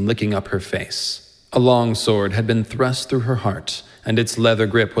flames came licking up her face. A long sword had been thrust through her heart, and its leather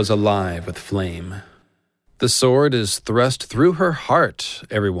grip was alive with flame. The sword is thrust through her heart,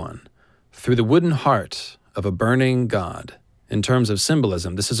 everyone, through the wooden heart of a burning god. In terms of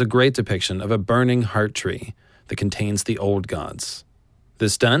symbolism, this is a great depiction of a burning heart tree that contains the old gods.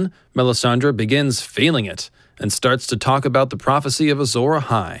 This done, Melisandre begins feeling it and starts to talk about the prophecy of Azor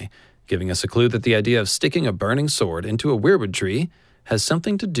Ahai, giving us a clue that the idea of sticking a burning sword into a weirwood tree has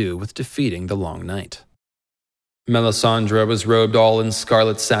something to do with defeating the Long Night. Melisandre was robed all in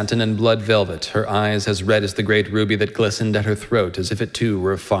scarlet satin and blood velvet, her eyes as red as the great ruby that glistened at her throat as if it too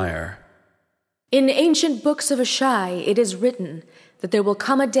were afire. In ancient books of Asshai it is written that there will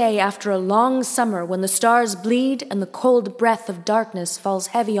come a day after a long summer when the stars bleed and the cold breath of darkness falls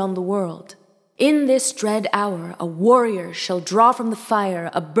heavy on the world. In this dread hour a warrior shall draw from the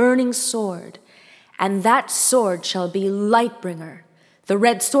fire a burning sword, and that sword shall be Lightbringer, the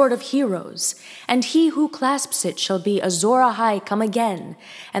red sword of heroes, and he who clasps it shall be Azor Ahai come again,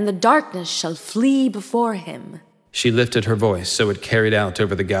 and the darkness shall flee before him. She lifted her voice so it carried out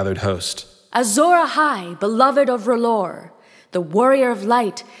over the gathered host. Azor Ahai, beloved of R'hllor, the warrior of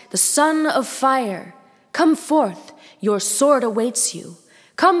light, the son of fire, come forth, your sword awaits you.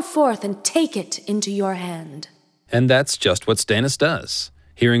 Come forth and take it into your hand. And that's just what Stannis does.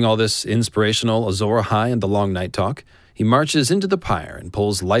 Hearing all this inspirational Azor Ahai and the Long Night talk, he marches into the pyre and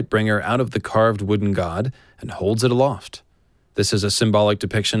pulls Lightbringer out of the carved wooden god and holds it aloft. This is a symbolic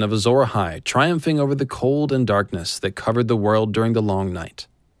depiction of Azor Ahai triumphing over the cold and darkness that covered the world during the Long Night.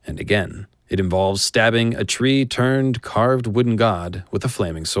 And again, it involves stabbing a tree-turned-carved wooden god with a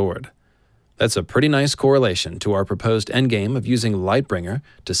flaming sword. That's a pretty nice correlation to our proposed endgame of using Lightbringer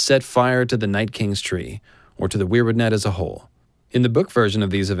to set fire to the Night King's tree, or to the Weirwood Net as a whole. In the book version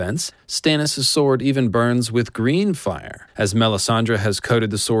of these events, Stannis' sword even burns with green fire, as Melisandre has coated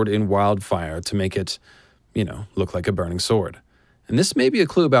the sword in wildfire to make it, look like a burning sword. And this may be a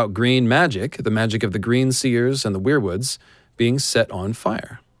clue about green magic, the magic of the Green Seers and the Weirwoods, being set on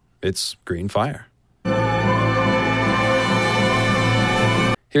fire. It's green fire.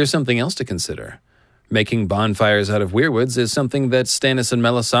 Here's something else to consider. Making bonfires out of weirwoods is something that Stannis and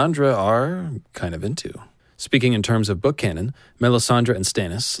Melisandre are kind of into. Speaking in terms of book canon, Melisandre and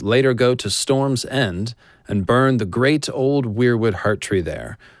Stannis later go to Storm's End and burn the great old weirwood heart tree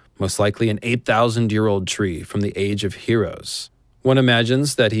there, most likely an 8,000-year-old tree from the Age of Heroes. One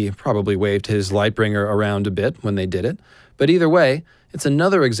imagines that he probably waved his Lightbringer around a bit when they did it, but either way, it's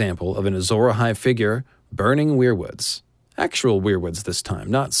another example of an Azor Ahai figure burning weirwoods. Actual weirwoods this time,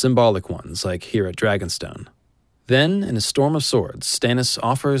 not symbolic ones like here at Dragonstone. Then, in a storm of swords, Stannis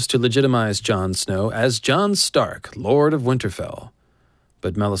offers to legitimize Jon Snow as Jon Stark, Lord of Winterfell.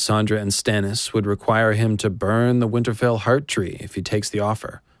 But Melisandre and Stannis would require him to burn the Winterfell heart tree if he takes the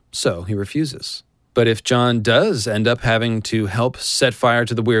offer, so he refuses. But if Jon does end up having to help set fire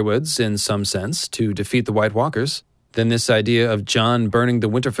to the weirwoods in some sense to defeat the White Walkers, then this idea of Jon burning the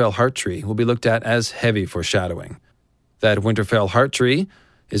Winterfell heart tree will be looked at as heavy foreshadowing. That Winterfell heart tree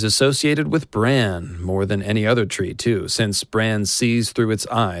is associated with Bran more than any other tree, too, since Bran sees through its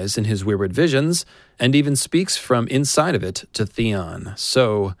eyes in his weirwood visions and even speaks from inside of it to Theon.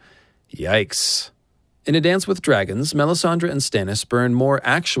 So, yikes. In A Dance with Dragons, Melisandre and Stannis burn more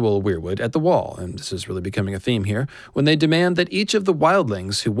actual weirwood at the wall, and this is really becoming a theme here, when they demand that each of the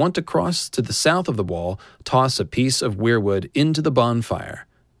wildlings who want to cross to the south of the wall toss a piece of weirwood into the bonfire.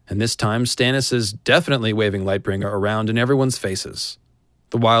 And this time, Stannis is definitely waving Lightbringer around in everyone's faces.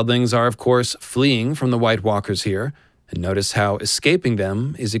 The wildlings are, of course, fleeing from the White Walkers here, and notice how escaping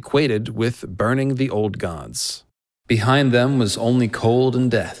them is equated with burning the old gods. Behind them was only cold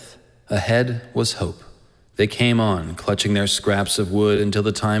and death. Ahead was hope. They came on, clutching their scraps of wood until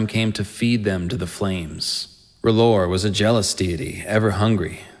the time came to feed them to the flames. R'hllor was a jealous deity, ever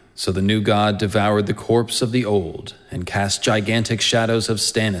hungry, so the new god devoured the corpse of the old and cast gigantic shadows of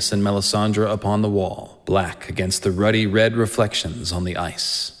Stannis and Melisandre upon the wall, black against the ruddy red reflections on the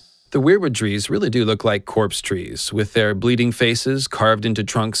ice. The weirwood trees really do look like corpse trees, with their bleeding faces carved into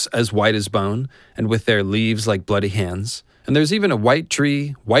trunks as white as bone, and with their leaves like bloody hands. And there's even a white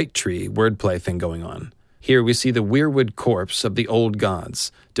tree wordplay thing going on. Here we see the weirwood corpse of the old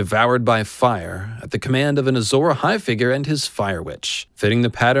gods, devoured by fire at the command of an Azor Ahai figure and his fire witch, fitting the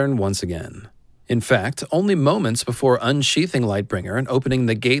pattern once again. In fact, only moments before unsheathing Lightbringer and opening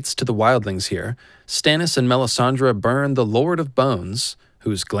the gates to the wildlings here, Stannis and Melisandre burn the Lord of Bones,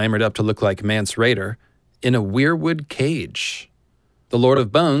 who's glamored up to look like Mance Rayder, in a weirwood cage. The Lord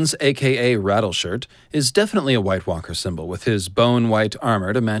of Bones, a.k.a. Rattleshirt, is definitely a White Walker symbol, with his bone-white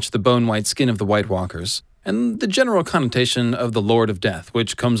armor to match the bone-white skin of the White Walkers, and the general connotation of the Lord of Death,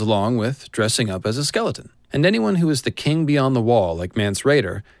 which comes along with dressing up as a skeleton. And anyone who is the king beyond the wall, like Mance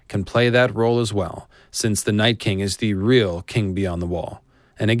Rayder, can play that role as well, since the Night King is the real king beyond the wall.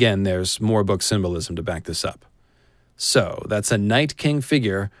 And again, there's more book symbolism to back this up. So, that's a Night King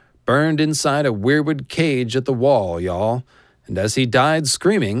figure burned inside a weirwood cage at the wall, y'all. And as he died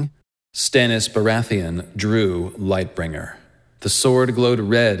screaming, Stannis Baratheon drew Lightbringer. The sword glowed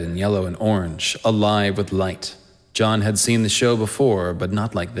red and yellow and orange, alive with light. Jon had seen the show before, but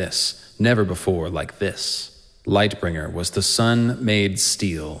not like this. Never before like this. Lightbringer was the sun made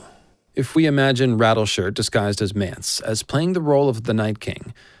steel. If we imagine Rattleshirt disguised as Mance, as playing the role of the Night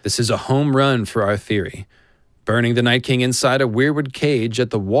King, this is a home run for our theory. Burning the Night King inside a weirwood cage at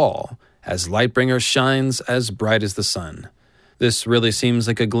the wall, as Lightbringer shines as bright as the sun. This really seems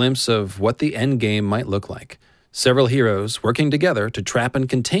like a glimpse of what the endgame might look like. Several heroes working together to trap and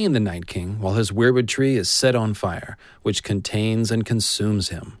contain the Night King while his weirwood tree is set on fire, which contains and consumes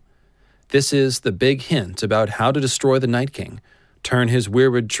him. This is the big hint about how to destroy the Night King, turn his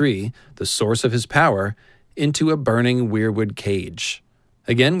weirwood tree, the source of his power, into a burning weirwood cage.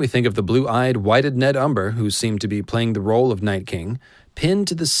 Again, we think of the blue-eyed, whited Ned Umber, who seemed to be playing the role of Night King, pinned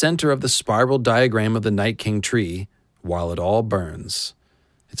to the center of the spiral diagram of the Night King tree, while it all burns.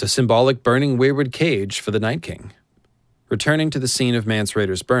 It's a symbolic burning weirwood cage for the Night King. Returning to the scene of Mance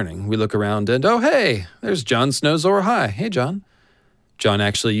Rayder's burning, we look around and, oh hey, there's Jon Snow Azor Ahai. Hey, Jon. Jon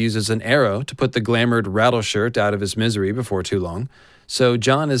actually uses an arrow to put the glamoured Rattleshirt out of his misery before too long, so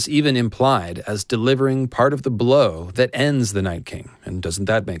Jon is even implied as delivering part of the blow that ends the Night King, and doesn't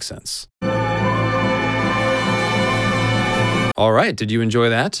that make sense? All right, did you enjoy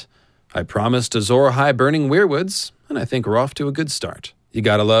that? I promised Azor Ahai burning weirwoods, and I think we're off to a good start. You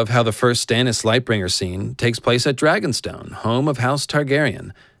gotta love how the first Stannis Lightbringer scene takes place at Dragonstone, home of House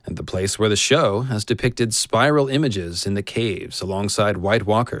Targaryen, and the place where the show has depicted spiral images in the caves alongside White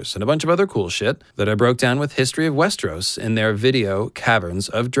Walkers and a bunch of other cool shit that I broke down with History of Westeros in their video Caverns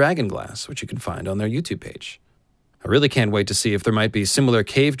of Dragonglass, which you can find on their YouTube page. I really can't wait to see if there might be similar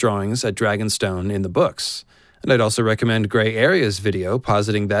cave drawings at Dragonstone in the books. And I'd also recommend Grey Area's video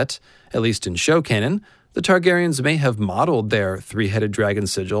positing that, at least in show canon, the Targaryens may have modeled their three-headed dragon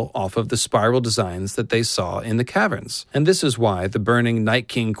sigil off of the spiral designs that they saw in the caverns, and this is why the burning Night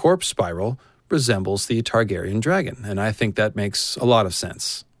King corpse spiral resembles the Targaryen dragon, and I think that makes a lot of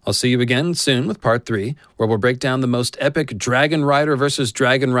sense. I'll see you again soon with Part 3, where we'll break down the most epic Dragon Rider versus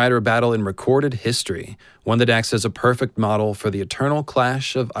Dragon Rider battle in recorded history, one that acts as a perfect model for the eternal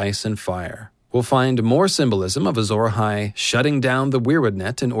clash of ice and fire. We'll find more symbolism of Azor Ahai shutting down the Weirwood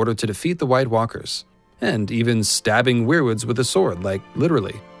Net in order to defeat the White Walkers, and even stabbing weirwoods with a sword, like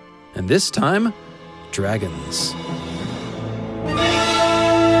literally. And this time, dragons.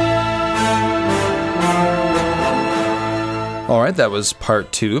 All right, that was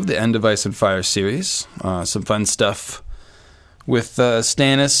part 2 of the End of Ice and Fire series. Some fun stuff with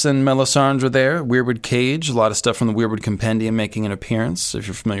Stannis and Melisandre there. Weirwood Cage, a lot of stuff from the Weirwood Compendium making an appearance, if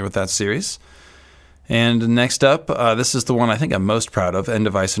you're familiar with that series. And next up, this is the one I think I'm most proud of, End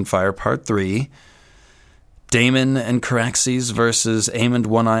of Ice and Fire Part 3. Daemon and Caraxes versus Aemond,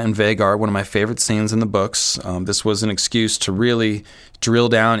 One-Eye, and Vhagar, one of my favorite scenes in the books. This was an excuse to really drill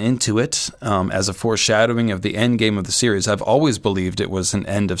down into it as a foreshadowing of the end game of the series. I've always believed it was an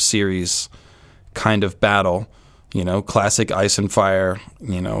end-of-series kind of battle. You know, classic Ice and Fire,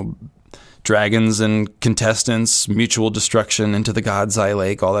 you know, dragons and contestants, mutual destruction into the God's Eye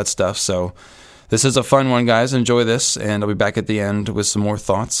Lake, all that stuff. So this is a fun one, guys. Enjoy this, and I'll be back at the end with some more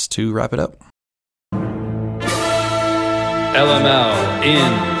thoughts to wrap it up. LML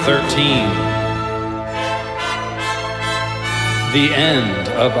in 13. The End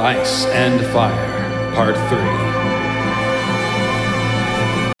of Ice and Fire, Part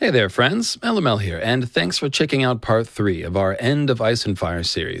 3. Hey there, friends. LML here, and thanks for checking out Part 3 of our End of Ice and Fire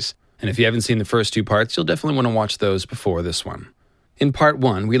series. And if you haven't seen the first 2 parts, you'll definitely want to watch those before this one. In Part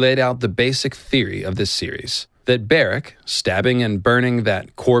 1, we laid out the basic theory of this series, that Beric, stabbing and burning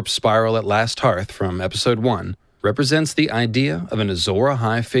that corpse spiral at Last Hearth from Episode 1, represents the idea of an Azor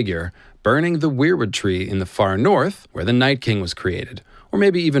Ahai figure burning the Weirwood tree in the far north, where the Night King was created, or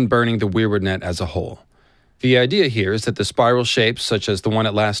maybe even burning the Weirwood Net as a whole. The idea here is that the spiral shapes, such as the one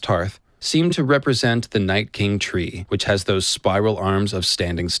at Last Hearth, seem to represent the Night King tree, which has those spiral arms of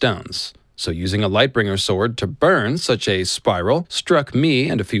standing stones. So using a Lightbringer sword to burn such a spiral struck me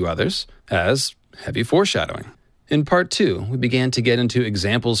and a few others as heavy foreshadowing. In Part 2, we began to get into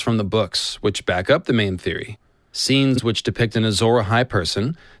examples from the books, which back up the main theory. Scenes which depict an Azor Ahai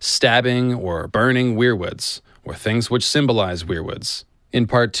person stabbing or burning weirwoods, or things which symbolize weirwoods. In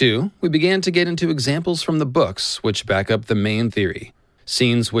Part 2, we began to get into examples from the books which back up the main theory.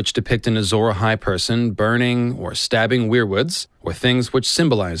 Scenes which depict an Azor Ahai person burning or stabbing weirwoods, or things which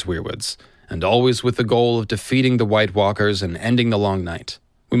symbolize weirwoods, and always with the goal of defeating the White Walkers and ending the Long Night.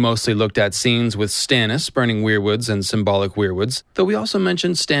 We mostly looked at scenes with Stannis burning weirwoods and symbolic weirwoods, though we also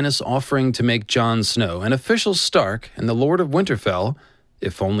mentioned Stannis offering to make Jon Snow an official Stark and the Lord of Winterfell,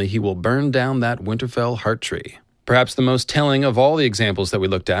 if only he will burn down that Winterfell heart tree. Perhaps the most telling of all the examples that we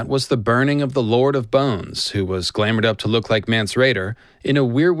looked at was the burning of the Lord of Bones, who was glamored up to look like Mance Rayder, in a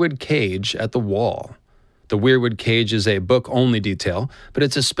weirwood cage at the Wall. The Weirwood Cage is a book-only detail, but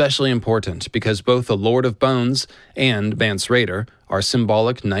it's especially important because both the Lord of Bones and Mance Rayder are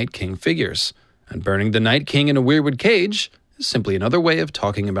symbolic Night King figures, and burning the Night King in a Weirwood Cage is simply another way of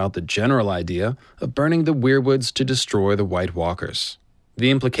talking about the general idea of burning the Weirwoods to destroy the White Walkers. The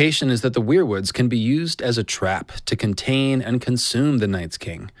implication is that the Weirwoods can be used as a trap to contain and consume the Night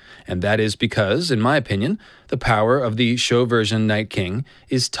King, and that is because, in my opinion, the power of the show version Night King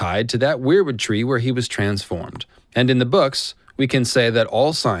is tied to that Weirwood tree where he was transformed. And in the books, we can say that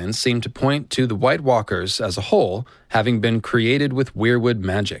all signs seem to point to the White Walkers as a whole having been created with Weirwood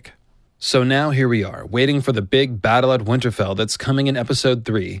magic. So now here we are, waiting for the big battle at Winterfell that's coming in Episode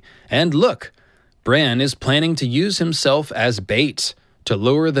 3, and look! Bran is planning to use himself as bait to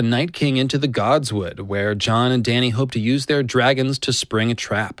lure the Night King into the Godswood, where Jon and Dany hope to use their dragons to spring a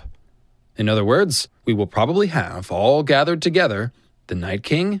trap. In other words, we will probably have, all gathered together, the Night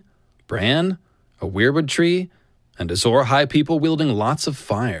King, Bran, a Weirwood tree, and Azor Ahai people wielding lots of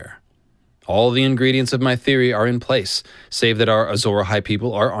fire. All the ingredients of my theory are in place, save that our Azor Ahai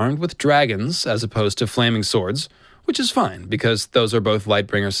people are armed with dragons as opposed to flaming swords, which is fine, because those are both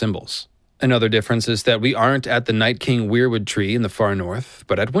Lightbringer symbols. Another difference is that we aren't at the Night King Weirwood tree in the far north,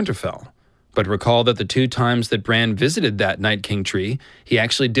 but at Winterfell. But recall that the 2 times that Bran visited that Night King tree, he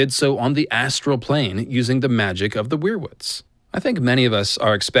actually did so on the astral plane using the magic of the Weirwoods. I think many of us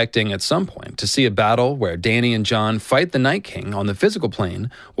are expecting at some point to see a battle where Dany and Jon fight the Night King on the physical plane,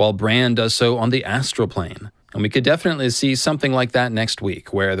 while Bran does so on the astral plane. And we could definitely see something like that next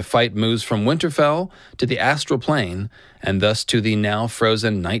week, where the fight moves from Winterfell to the astral plane, and thus to the now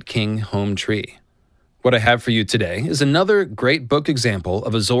frozen Night King home tree. What I have for you today is another great book example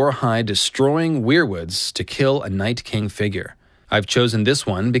of Azor Ahai destroying weirwoods to kill a Night King figure. I've chosen this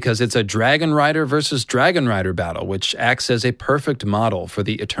one because it's a Dragon Rider versus Dragon Rider battle, which acts as a perfect model for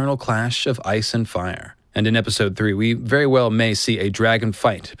the eternal clash of ice and fire. And in Episode 3, we very well may see a dragon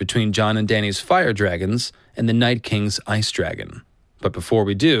fight between Jon and Dany's fire dragons and the Night King's ice dragon. But before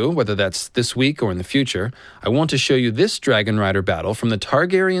we do, whether that's this week or in the future, I want to show you this Dragon Rider battle from the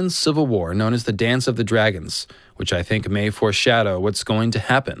Targaryen Civil War known as the Dance of the Dragons, which I think may foreshadow what's going to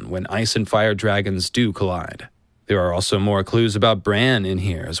happen when ice and fire dragons do collide. There are also more clues about Bran in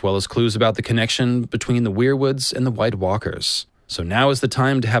here, as well as clues about the connection between the Weirwoods and the White Walkers. So now is the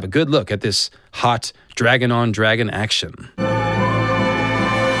time to have a good look at this hot dragon-on-dragon action.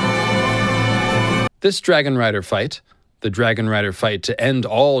 This Dragon Rider fight, the Dragon Rider fight to end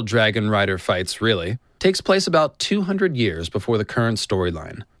all Dragon Rider fights, really, takes place about 200 years before the current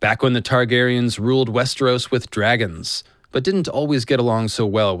storyline, back when the Targaryens ruled Westeros with dragons, but didn't always get along so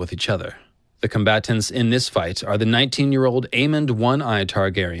well with each other. The combatants in this fight are the 19-year-old Aemond One-Eye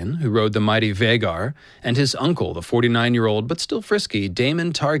Targaryen, who rode the mighty Vhagar, and his uncle, the 49-year-old but still frisky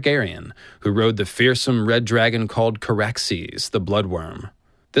Daemon Targaryen, who rode the fearsome red dragon called Caraxes, the Bloodworm.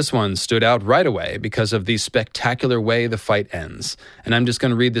 This one stood out right away because of the spectacular way the fight ends, and I'm just going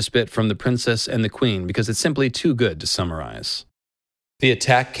to read this bit from The Princess and the Queen because it's simply too good to summarize. The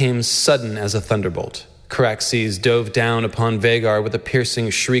attack came sudden as a thunderbolt. Caraxes dove down upon Vhagar with a piercing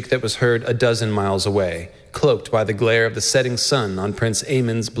shriek that was heard a dozen miles away, cloaked by the glare of the setting sun on Prince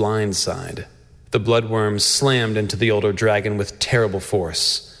Aemond's blind side. The bloodworm slammed into the older dragon with terrible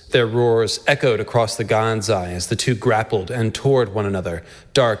force. Their roars echoed across the God's Eye as the two grappled and tore at one another,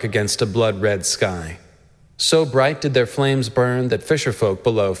 dark against a blood-red sky. So bright did their flames burn that fisherfolk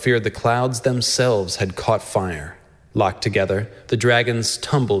below feared the clouds themselves had caught fire. Locked together, the dragons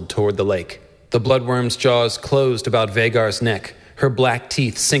tumbled toward the lake. The bloodworm's jaws closed about Vhagar's neck, her black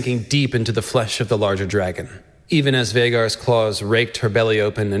teeth sinking deep into the flesh of the larger dragon. Even as Vhagar's claws raked her belly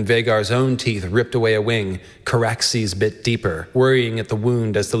open and Vhagar's own teeth ripped away a wing, Caraxes bit deeper, worrying at the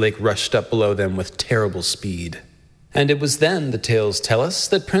wound as the lake rushed up below them with terrible speed. And it was then, the tales tell us,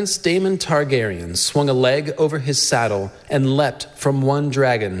 that Prince Daemon Targaryen swung a leg over his saddle and leapt from one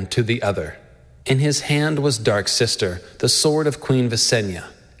dragon to the other. In his hand was Dark Sister, the sword of Queen Visenya.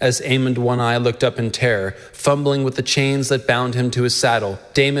 As Aemond One-Eye looked up in terror, fumbling with the chains that bound him to his saddle,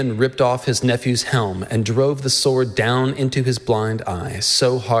 Daemon ripped off his nephew's helm and drove the sword down into his blind eye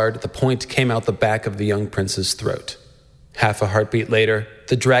so hard the point came out the back of the young prince's throat. Half a heartbeat later,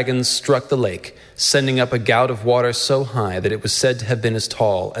 the dragons struck the lake, sending up a gout of water so high that it was said to have been as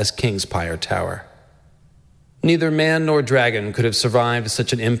tall as Kingspire Tower. Neither man nor dragon could have survived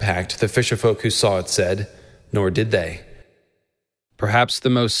such an impact, the fisherfolk who saw it said, nor did they. Perhaps the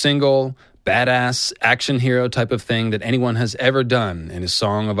most single, badass, action hero type of thing that anyone has ever done in A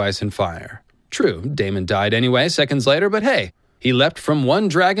Song of Ice and Fire. True, Daemon died anyway seconds later, but hey, he leapt from one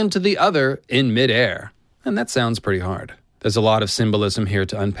dragon to the other in midair. And that sounds pretty hard. There's a lot of symbolism here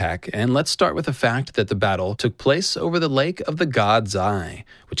to unpack, and let's start with the fact that the battle took place over the Lake of the God's Eye,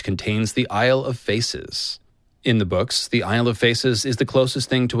 which contains the Isle of Faces. In the books, the Isle of Faces is the closest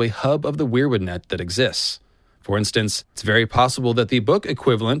thing to a hub of the Weirwood net that exists. For instance, it's very possible that the book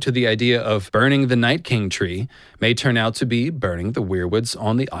equivalent to the idea of burning the Night King tree may turn out to be burning the Weirwoods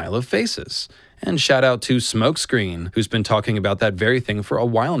on the Isle of Faces. And shout out to Smokescreen, who's been talking about that very thing for a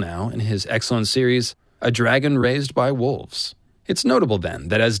while now in his excellent series, A Dragon Raised by Wolves. It's notable then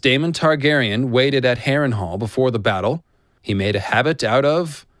that as Daemon Targaryen waited at Harrenhal before the battle, he made a habit out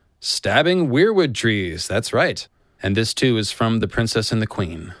of stabbing weirwood trees, that's right. And this too is from The Princess and the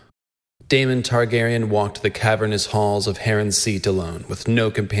Queen. Daemon Targaryen walked the cavernous halls of Harren's Seat alone, with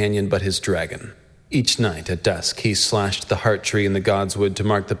no companion but his dragon. Each night at dusk he slashed the heart tree in the Godswood to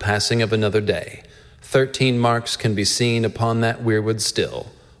mark the passing of another day. 13 marks can be seen upon that weirwood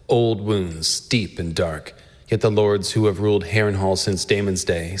still, old wounds, deep and dark, yet the lords who have ruled Harrenhal since Daemon's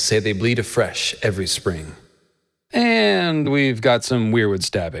day say they bleed afresh every spring. And we've got some weirwood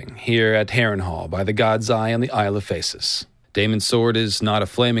stabbing here at Harrenhal by the God's Eye on the Isle of Faces. Daemon's sword is not a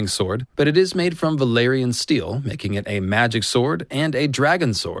flaming sword, but it is made from Valyrian steel, making it a magic sword and a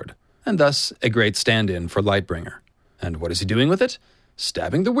dragon sword, and thus a great stand-in for Lightbringer. And what is he doing with it?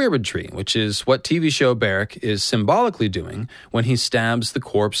 Stabbing the weirwood tree, which is what TV show Beric is symbolically doing when he stabs the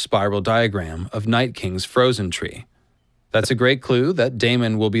corpse spiral diagram of Night King's frozen tree. That's a great clue that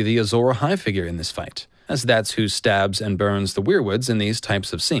Daemon will be the Azor Ahai figure in this fight, as that's who stabs and burns the weirwoods in these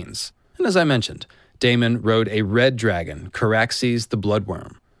types of scenes. And as I mentioned, Daemon rode a red dragon, Caraxes the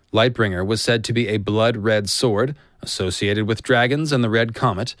Bloodworm. Lightbringer was said to be a blood-red sword, associated with dragons and the Red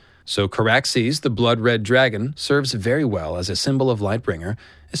Comet, so Caraxes, the blood-red dragon, serves very well as a symbol of Lightbringer,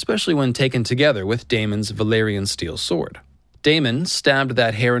 especially when taken together with Daemon's Valyrian steel sword. Daemon stabbed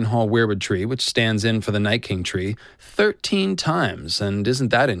that Harrenhal weirwood tree, which stands in for the Night King tree, 13 times, and isn't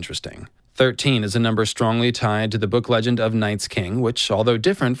that interesting? 13 is a number strongly tied to the book legend of Night's King, which, although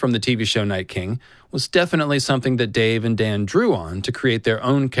different from the TV show Night King, was definitely something that Dave and Dan drew on to create their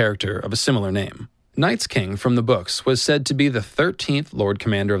own character of a similar name. Night's King from the books was said to be the 13th Lord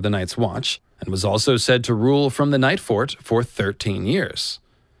Commander of the Night's Watch, and was also said to rule from the Night Fort for 13 years.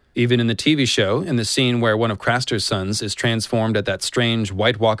 Even in the TV show, in the scene where one of Craster's sons is transformed at that strange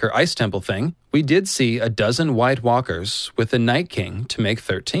White Walker ice temple thing, we did see a dozen White Walkers with the Night King to make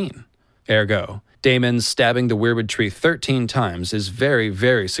 13. Ergo, Daemon stabbing the weirwood tree 13 times is very,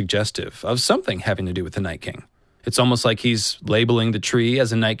 very suggestive of something having to do with the Night King. It's almost like he's labeling the tree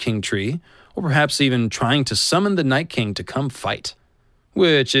as a Night King tree, or perhaps even trying to summon the Night King to come fight.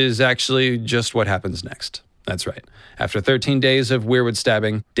 Which is actually just what happens next. That's right. After 13 days of weirwood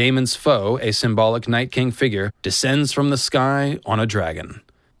stabbing, Daemon's foe, a symbolic Night King figure, descends from the sky on a dragon.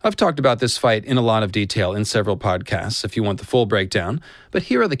 I've talked about this fight in a lot of detail in several podcasts if you want the full breakdown, but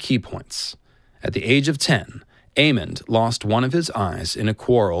here are the key points. At the age of 10, Aemond lost one of his eyes in a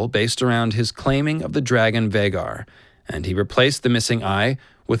quarrel based around his claiming of the dragon Vhagar, and he replaced the missing eye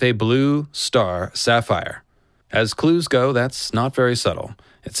with a blue star sapphire. As clues go, that's not very subtle.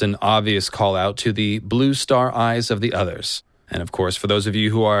 It's an obvious call-out to the blue star eyes of the others. And of course, for those of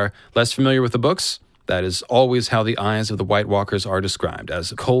you who are less familiar with the books, that is always how the eyes of the White Walkers are described,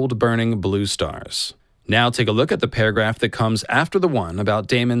 as cold-burning blue stars. Now take a look at the paragraph that comes after the one about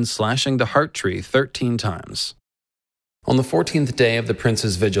Daemon slashing the heart tree 13 times. On the 14th day of the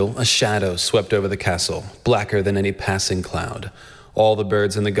prince's vigil, a shadow swept over the castle, blacker than any passing cloud. All the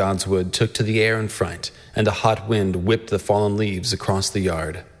birds in the godswood took to the air in fright, and a hot wind whipped the fallen leaves across the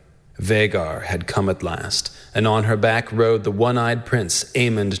yard. Vhagar had come at last, and on her back rode the one-eyed prince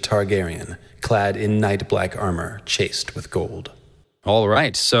Aemond Targaryen, clad in night-black armor, chased with gold. All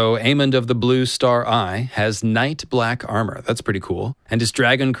right, so Aemond of the Blue Star Eye has night-black armor. That's pretty cool. And his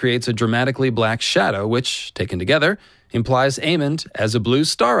dragon creates a dramatically black shadow, which, taken together, implies Aemond as a blue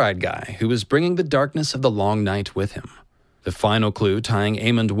star-eyed guy who is bringing the darkness of the long night with him. The final clue tying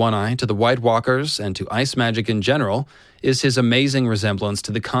Aemond One-Eye to the White Walkers and to ice magic in general is his amazing resemblance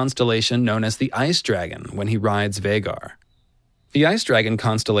to the constellation known as the Ice Dragon when he rides Vhagar. The Ice Dragon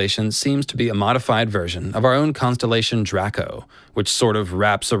constellation seems to be a modified version of our own constellation Draco, which sort of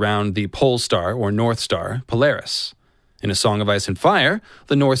wraps around the pole star or North Star, Polaris. In A Song of Ice and Fire,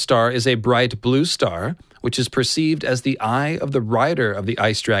 the North Star is a bright blue star, which is perceived as the eye of the rider of the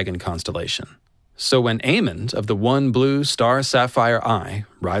Ice Dragon constellation. So when Aemond of the one blue star sapphire eye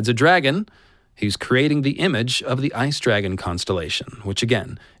rides a dragon, he's creating the image of the Ice Dragon constellation, which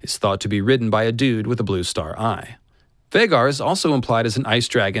again is thought to be ridden by a dude with a blue star eye. Vhagar is also implied as an ice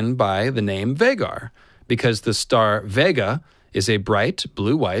dragon by the name Vhagar, because the star Vega is a bright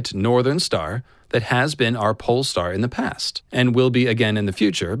blue-white northern star that has been our pole star in the past, and will be again in the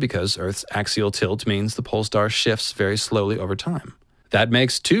future because Earth's axial tilt means the pole star shifts very slowly over time. That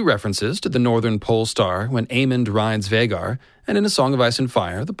makes two references to the northern pole star when Aemond rides Vhagar, and in A Song of Ice and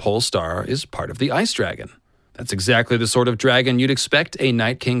Fire, the pole star is part of the Ice Dragon. That's exactly the sort of dragon you'd expect a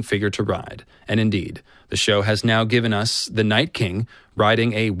Night King figure to ride. And indeed, the show has now given us the Night King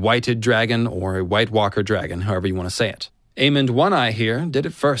riding a whited dragon or a White Walker dragon, however you want to say it. Aemond One-Eye here did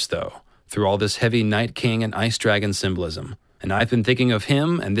it first, though, through all this heavy Night King and Ice Dragon symbolism. And I've been thinking of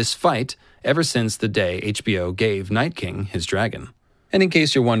him and this fight ever since the day HBO gave Night King his dragon. And in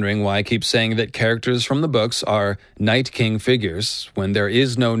case you're wondering why I keep saying that characters from the books are Night King figures when there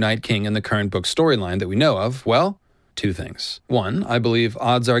is no Night King in the current book storyline that we know of, well, two things. One, I believe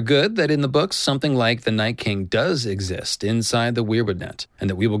odds are good that in the books something like the Night King does exist inside the Weirwood Net, and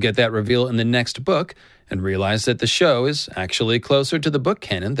that we will get that reveal in the next book and realize that the show is actually closer to the book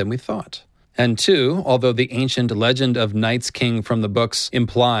canon than we thought. And two, although the ancient legend of Night's King from the books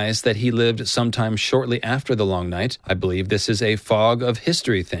implies that he lived sometime shortly after the Long Night, I believe this is a fog of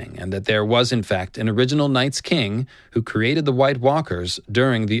history thing, and that there was in fact an original Night's King who created the White Walkers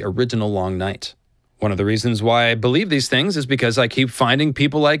during the original Long Night. One of the reasons why I believe these things is because I keep finding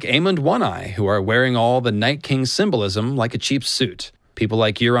people like Aemond One-Eye who are wearing all the Night King symbolism like a cheap suit. People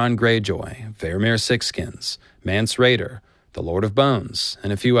like Euron Greyjoy, Varamir Sixskins, Mance Rayder, the Lord of Bones,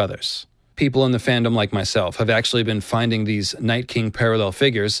 and a few others. People in the fandom like myself have actually been finding these Night King parallel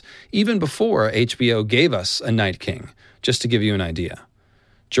figures even before HBO gave us a Night King, just to give you an idea.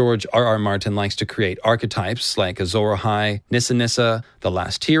 George R.R. Martin likes to create archetypes like Azor Ahai, Nissa Nissa, the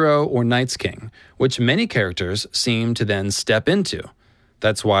Last Hero, or Night's King, which many characters seem to then step into.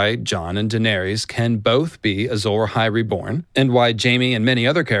 That's why Jon and Daenerys can both be Azor Ahai reborn, and why Jaime and many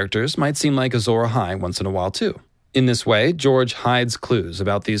other characters might seem like Azor Ahai once in a while too. In this way, George hides clues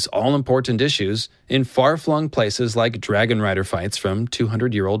about these all-important issues in far-flung places like dragon rider fights from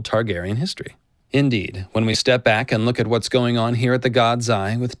 200-year-old Targaryen history. Indeed, when we step back and look at what's going on here at the God's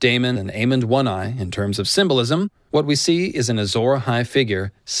Eye with Daemon and Aemond One-Eye in terms of symbolism, what we see is an Azor Ahai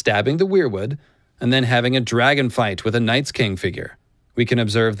figure stabbing the weirwood and then having a dragon fight with a Night's King figure. We can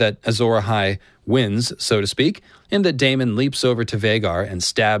observe that Azor Ahai wins, so to speak, in that Daemon leaps over to Vhagar and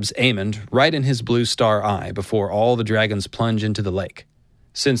stabs Aemond right in his blue star eye before all the dragons plunge into the lake.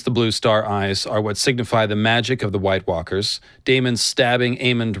 Since the blue star eyes are what signify the magic of the White Walkers, Daemon stabbing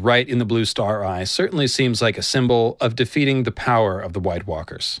Aemond right in the blue star eye certainly seems like a symbol of defeating the power of the White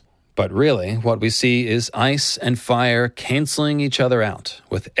Walkers. But really, what we see is ice and fire canceling each other out,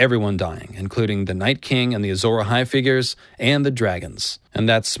 with everyone dying, including the Night King and the Azor Ahai figures, and the dragons. And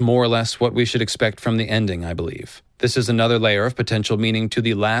that's more or less what we should expect from the ending, I believe. This is another layer of potential meaning to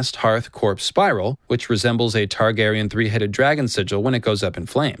the Last Hearth corpse spiral, which resembles a Targaryen three-headed dragon sigil when it goes up in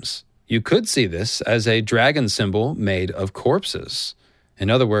flames. You could see this as a dragon symbol made of corpses.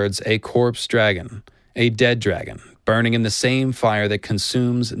 In other words, a corpse dragon, a dead dragon, burning in the same fire that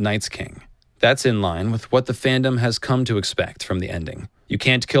consumes Night's King. That's in line with what the fandom has come to expect from the ending. You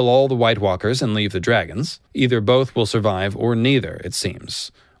can't kill all the White Walkers and leave the dragons. Either both will survive or neither, it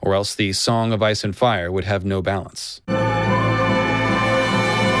seems. Or else the Song of Ice and Fire would have no balance.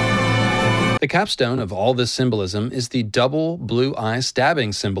 The capstone of all this symbolism is the double blue eye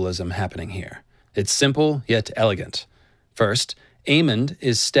stabbing symbolism happening here. It's simple yet elegant. First, Aemond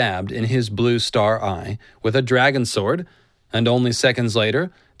is stabbed in his blue star eye with a dragon sword, and only seconds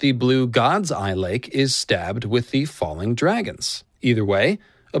later, the blue God's Eye Lake is stabbed with the falling dragons. Either way,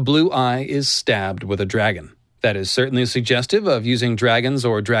 a blue eye is stabbed with a dragon. That is certainly suggestive of using dragons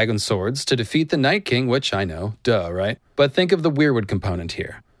or dragon swords to defeat the Night King, which I know, duh, right? But think of the weirwood component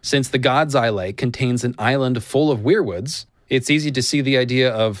here. Since the God's Eye Lake contains an island full of weirwoods, it's easy to see the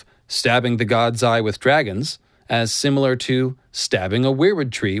idea of stabbing the God's Eye with dragons as similar to stabbing a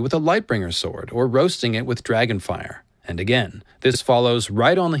weirwood tree with a Lightbringer sword or roasting it with dragon fire. And again, this follows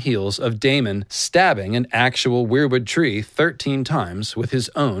right on the heels of Daemon stabbing an actual weirwood tree 13 times with his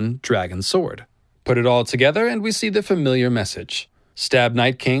own dragon sword. Put it all together and we see the familiar message. Stab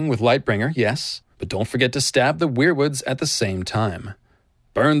Night King with Lightbringer, yes, but don't forget to stab the weirwoods at the same time.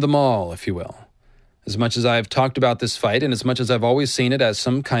 Burn them all, if you will. As much as I've talked about this fight, and as much as I've always seen it as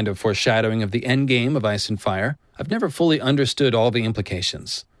some kind of foreshadowing of the endgame of Ice and Fire, I've never fully understood all the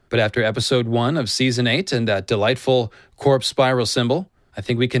implications. But after episode 1 of season 8 and that delightful corpse spiral symbol, I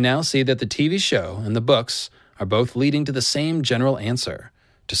think we can now see that the TV show and the books are both leading to the same general answer.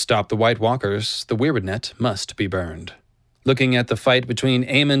 To stop the White Walkers, the Weirwood Net must be burned. Looking at the fight between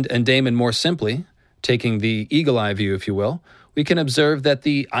Aemond and Daemon more simply, taking the eagle-eye view, if you will, we can observe that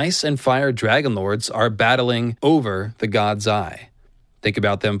the Ice and Fire Dragon Lords are battling over the God's Eye. Think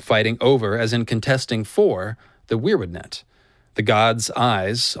about them fighting over as in contesting for the Weirwood Net. The God's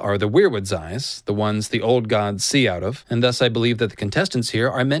Eyes are the Weirwood's eyes, the ones the old gods see out of, and thus I believe that the contestants here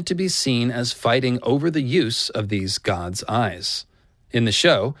are meant to be seen as fighting over the use of these God's Eyes. In the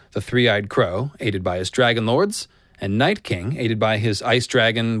show, the Three-Eyed Crow, aided by his Dragon Lords, and Night King, aided by his Ice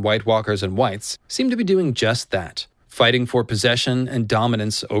Dragon, White Walkers, and Whites, seem to be doing just that, fighting for possession and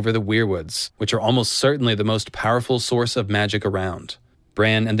dominance over the Weirwoods, which are almost certainly the most powerful source of magic around.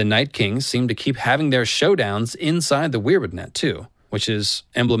 Bran and the Night King seem to keep having their showdowns inside the Weirwood Net too, which is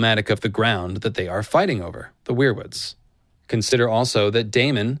emblematic of the ground that they are fighting over, the Weirwoods. Consider also that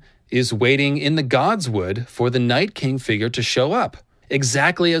Daemon is waiting in the Godswood for the Night King figure to show up,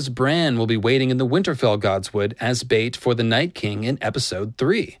 exactly as Bran will be waiting in the Winterfell Godswood as bait for the Night King in Episode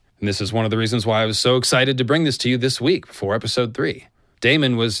 3. And this is one of the reasons why I was so excited to bring this to you this week before Episode 3.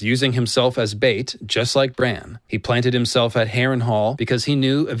 Daemon was using himself as bait, just like Bran. He planted himself at Harrenhal because he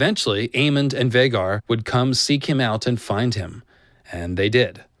knew eventually Aemond and Vhagar would come seek him out and find him. And they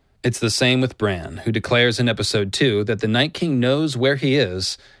did. It's the same with Bran, who declares in Episode 2 that the Night King knows where he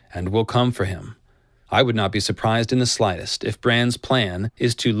is and will come for him. I would not be surprised in the slightest if Bran's plan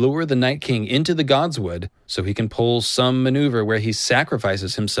is to lure the Night King into the Godswood so he can pull some maneuver where he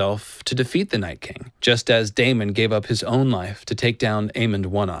sacrifices himself to defeat the Night King, just as Daemon gave up his own life to take down Aemond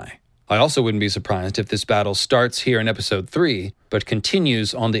One-Eye. I also wouldn't be surprised if this battle starts here in Episode 3, but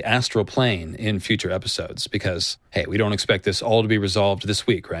continues on the astral plane in future episodes, because, hey, we don't expect this all to be resolved this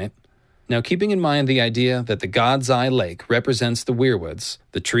week, right? Now, keeping in mind the idea that the God's Eye Lake represents the weirwoods,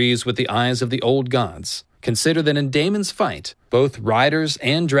 the trees with the eyes of the old gods, consider that in Daemon's fight, both riders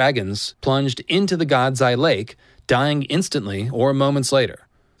and dragons plunged into the God's Eye Lake, dying instantly or moments later.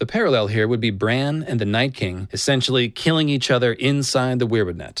 The parallel here would be Bran and the Night King essentially killing each other inside the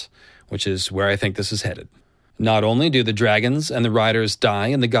weirwood net, which is where I think this is headed. Not only do the dragons and the riders die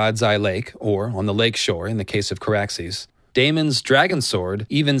in the God's Eye Lake, or on the lake shore in the case of Caraxes, Daemon's dragon sword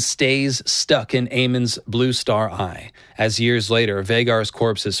even stays stuck in Aemon's blue star eye, as years later Vhagar's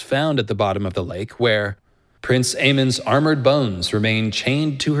corpse is found at the bottom of the lake, where Prince Aemon's armored bones remain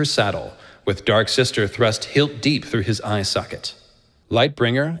chained to her saddle, with Dark Sister thrust hilt deep through his eye socket.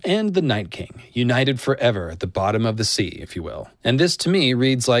 Lightbringer and the Night King, united forever at the bottom of the sea, if you will. And this to me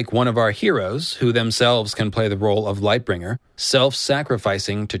reads like one of our heroes, who themselves can play the role of Lightbringer,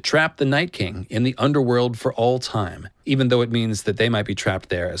 self-sacrificing to trap the Night King in the underworld for all time, even though it means that they might be trapped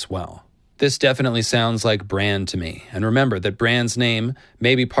there as well. This definitely sounds like Bran to me, and remember that Bran's name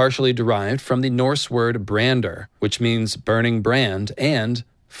may be partially derived from the Norse word Brandr, which means burning brand and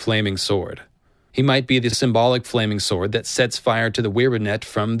flaming sword. He might be the symbolic flaming sword that sets fire to the weirwood net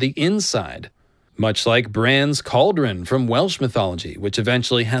from the inside, much like Bran's cauldron from Welsh mythology, which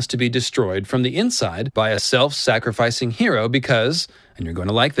eventually has to be destroyed from the inside by a self-sacrificing hero because, and you're going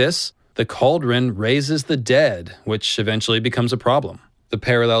to like this, the cauldron raises the dead, which eventually becomes a problem. The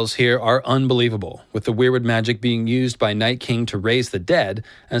parallels here are unbelievable, with the weirwood magic being used by Night King to raise the dead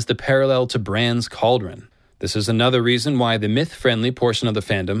as the parallel to Bran's cauldron. This is another reason why the myth-friendly portion of the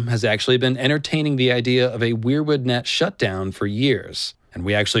fandom has actually been entertaining the idea of a weirwood net shutdown for years, and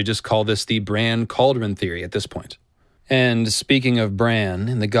we actually just call this the Bran Cauldron theory at this point. And speaking of Bran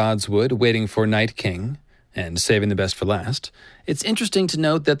in the Godswood waiting for Night King, and saving the best for last, it's interesting to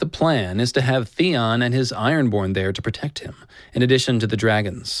note that the plan is to have Theon and his Ironborn there to protect him, in addition to the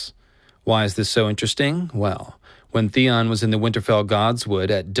dragons. Why is this so interesting? Well, when Theon was in the Winterfell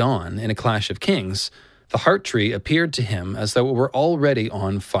Godswood at dawn in A Clash of Kings, the heart tree appeared to him as though it were already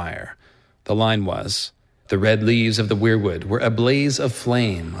on fire. The line was, "The red leaves of the weirwood were a blaze of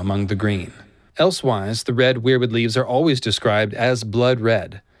flame among the green." Elsewise, the red weirwood leaves are always described as blood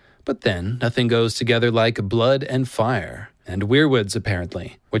red. But then, nothing goes together like blood and fire, and weirwoods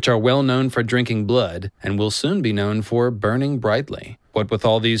apparently, which are well known for drinking blood and will soon be known for burning brightly. What with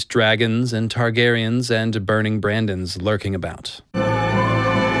all these dragons and Targaryens and burning Brandons lurking about.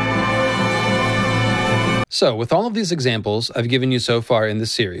 So, with all of these examples I've given you so far in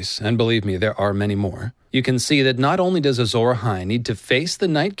this series, and believe me, there are many more, you can see that not only does Azor Ahai need to face the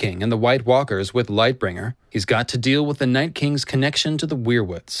Night King and the White Walkers with Lightbringer, he's got to deal with the Night King's connection to the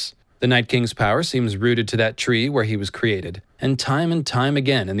weirwoods. The Night King's power seems rooted to that tree where he was created, and time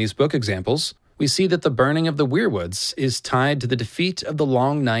again in these book examples, we see that the burning of the weirwoods is tied to the defeat of the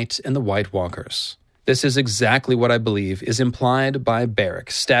Long Night and the White Walkers. This is exactly what I believe is implied by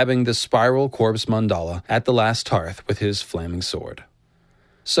Beric stabbing the spiral corpse mandala at the last hearth with his flaming sword.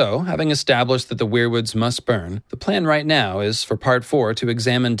 So, having established that the weirwoods must burn, the plan right now is for Part 4 to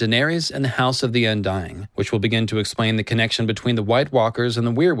examine Daenerys and the House of the Undying, which will begin to explain the connection between the White Walkers and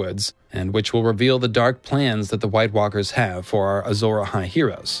the weirwoods, and which will reveal the dark plans that the White Walkers have for our Azor Ahai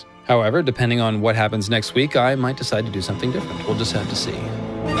heroes. However, depending on what happens next week, I might decide to do something different. We'll just have to see.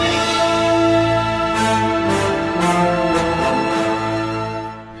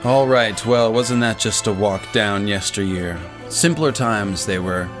 All right, well, wasn't that just a walk down yesteryear? Simpler times they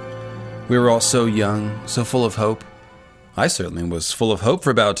were. We were all so young, so full of hope. I certainly was full of hope for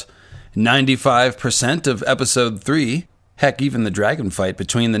about 95% of Episode 3. Heck, even the dragon fight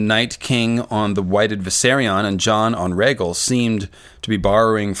between the Night King on the Whited Viserion and Jon on Rhaegal seemed to be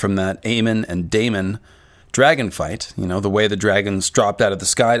borrowing from that Aemon and Daemon dragon fight. You know, the way the dragons dropped out of the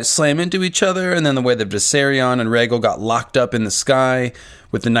sky to slam into each other, and then the way the Viserion and Rhaegal got locked up in the sky,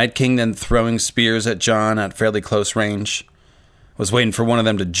 with the Night King then throwing spears at Jon at fairly close range. I was waiting for one of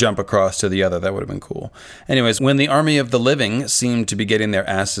them to jump across to the other. That would have been cool. Anyways, when the army of the living seemed to be getting their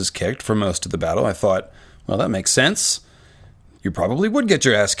asses kicked for most of the battle, I thought, well, that makes sense. You probably would get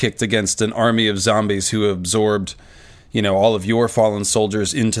your ass kicked against an army of zombies who absorbed, all of your fallen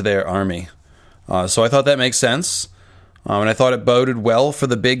soldiers into their army. So I thought that makes sense. And I thought it boded well for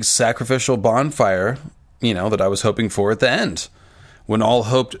the big sacrificial bonfire, that I was hoping for at the end. When all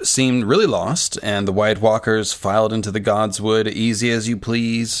hope seemed really lost, and the White Walkers filed into the Godswood easy as you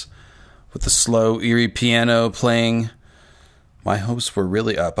please, with the slow, eerie piano playing, my hopes were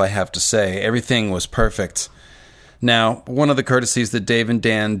really up, I have to say. Everything was perfect. Now, one of the courtesies that Dave and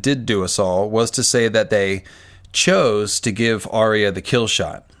Dan did do us all was to say that they chose to give Arya the kill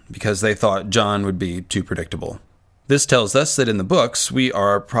shot, because they thought Jon would be too predictable. This tells us that in the books, we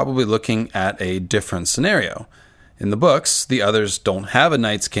are probably looking at a different scenario. In the books, the others don't have a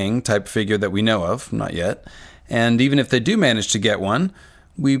Night's King type figure that we know of, not yet, and even if they do manage to get one,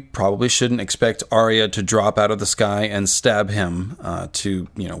 we probably shouldn't expect Arya to drop out of the sky and stab him to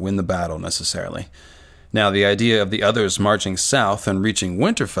win the battle necessarily. Now, the idea of the others marching south and reaching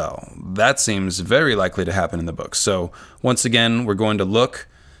Winterfell, that seems very likely to happen in the books. So, once again, we're going to look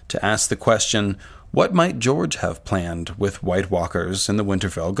to ask the question, what might George have planned with White Walkers in the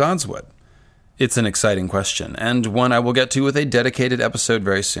Winterfell Godswood? It's an exciting question, and one I will get to with a dedicated episode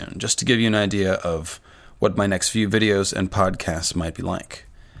very soon, just to give you an idea of what my next few videos and podcasts might be like.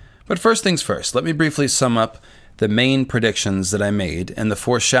 But first things first, let me briefly sum up the main predictions that I made and the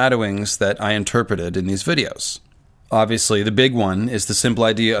foreshadowings that I interpreted in these videos. Obviously, the big one is the simple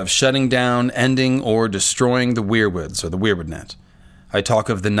idea of shutting down, ending, or destroying the Weirwoods, or the Weirwood Net. I talk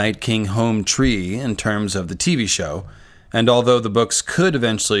of the Night King home tree in terms of the TV show, and although the books could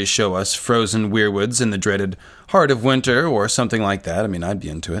eventually show us frozen Weirwoods in the dreaded heart of winter or something like that, I'd be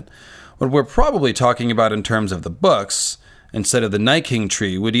into it, what we're probably talking about in terms of the books, instead of the Night King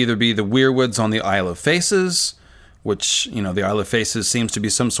tree, would either be the Weirwoods on the Isle of Faces, which, the Isle of Faces seems to be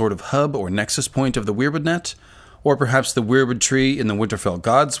some sort of hub or nexus point of the Weirwood Net, or perhaps the Weirwood tree in the Winterfell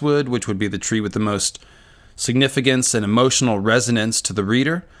Godswood, which would be the tree with the most significance and emotional resonance to the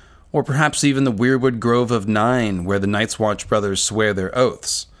reader, or perhaps even the Weirwood Grove of Nine, where the Night's Watch brothers swear their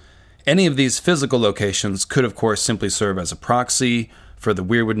oaths. Any of these physical locations could, of course, simply serve as a proxy for the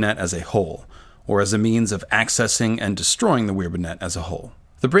Weirwood Net as a whole, or as a means of accessing and destroying the Weirwood Net as a whole.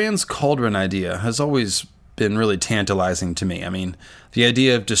 The Bran's Cauldron idea has always been really tantalizing to me. The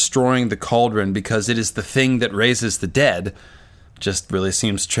idea of destroying the cauldron because it is the thing that raises the dead just really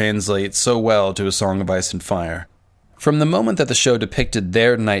seems to translate so well to A Song of Ice and Fire. From the moment that the show depicted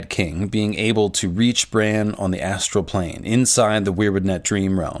their Night King being able to reach Bran on the astral plane inside the Weirwood Net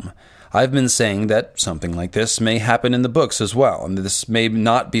dream realm, I've been saying that something like this may happen in the books as well, and this may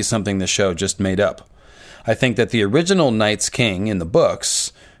not be something the show just made up. I think that the original Night's King in the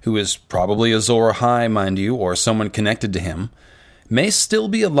books, who is probably Azor Ahai, mind you, or someone connected to him, may still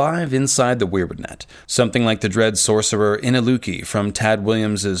be alive inside the Weirwood Net, something like the dread sorcerer Inaluki from Tad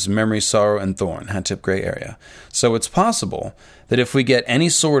Williams' Memory, Sorrow, and Thorn, Hatshep Grey area. So it's possible that if we get any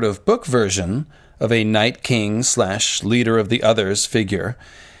sort of book version of a Night King / leader of the others figure,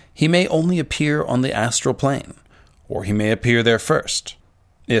 he may only appear on the astral plane, or he may appear there first.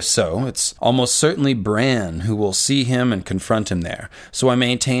 If so, it's almost certainly Bran who will see him and confront him there, so I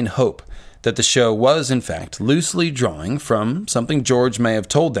maintain hope that the show was, in fact, loosely drawing from something George may have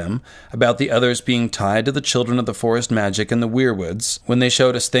told them about the others being tied to the Children of the Forest magic in the Weirwoods, when they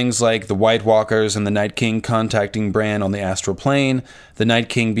showed us things like the White Walkers and the Night King contacting Bran on the astral plane, the Night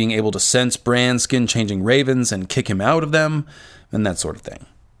King being able to sense Bran's skin-changing ravens and kick him out of them, and that sort of thing.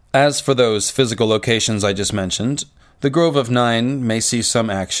 As for those physical locations I just mentioned, the Grove of Nine may see some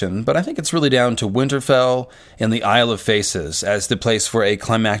action, but I think it's really down to Winterfell and the Isle of Faces as the place for a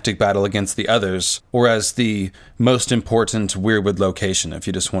climactic battle against the others, or as the most important Weirwood location, if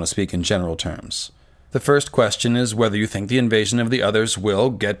you just want to speak in general terms. The first question is whether you think the invasion of the others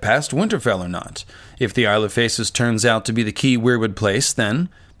will get past Winterfell or not. If the Isle of Faces turns out to be the key Weirwood place, then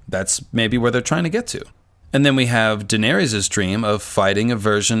that's maybe where they're trying to get to. And then we have Daenerys' dream of fighting a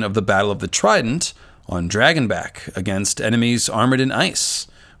version of the Battle of the Trident on Dragonback against enemies armored in ice,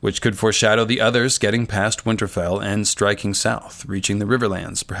 which could foreshadow the others getting past Winterfell and striking south, reaching the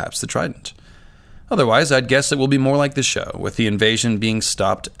Riverlands, perhaps the Trident. Otherwise, I'd guess it will be more like the show, with the invasion being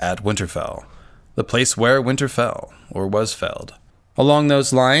stopped at Winterfell, the place where winter fell, or was felled. Along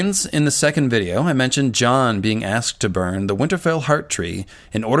those lines, in the second video, I mentioned Jon being asked to burn the Winterfell Heart Tree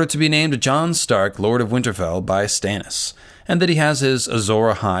in order to be named Jon Stark, Lord of Winterfell, by Stannis, and that he has his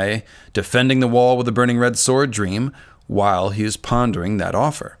Azor Ahai defending the wall with a burning red sword dream while he is pondering that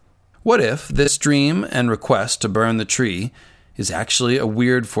offer. What if this dream and request to burn the tree is actually a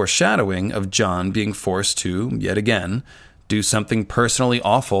weird foreshadowing of Jon being forced to, yet again, do something personally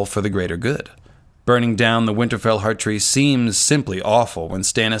awful for the greater good? Burning down the Winterfell Heart Tree seems simply awful when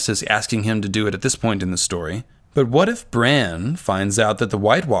Stannis is asking him to do it at this point in the story. But what if Bran finds out that the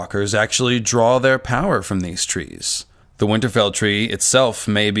White Walkers actually draw their power from these trees? The Winterfell tree itself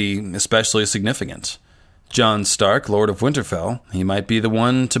may be especially significant. Jon Stark, Lord of Winterfell, he might be the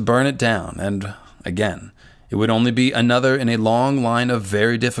one to burn it down, and, again, it would only be another in a long line of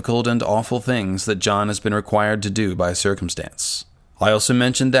very difficult and awful things that Jon has been required to do by circumstance. I also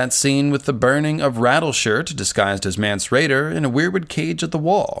mentioned that scene with the burning of Rattleshirt, disguised as Mance Rayder, in a Weirwood cage at the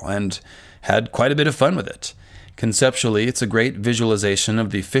wall, and had quite a bit of fun with it. Conceptually, it's a great visualization of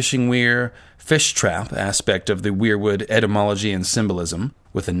the fishing weir, fish trap aspect of the weirwood etymology and symbolism,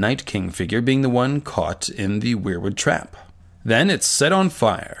 with the Night King figure being the one caught in the weirwood trap. Then it's set on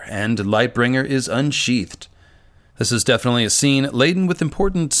fire, and Lightbringer is unsheathed. This is definitely a scene laden with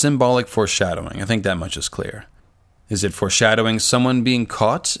important symbolic foreshadowing. I think that much is clear. Is it foreshadowing someone being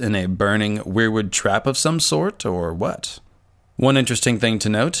caught in a burning weirwood trap of some sort, or what? One interesting thing to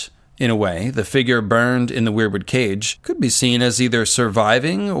note, in a way, the figure burned in the weirwood cage could be seen as either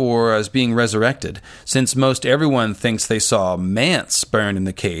surviving or as being resurrected, since most everyone thinks they saw Mance burned in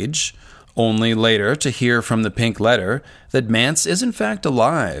the cage, only later to hear from the Pink Letter that Mance is in fact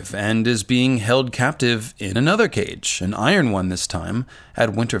alive and is being held captive in another cage, an iron one this time, at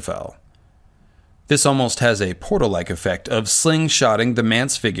Winterfell. This almost has a portal-like effect of slingshotting the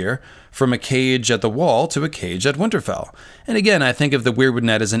Mance figure from a cage at the wall to a cage at Winterfell. And again, I think of the weirwood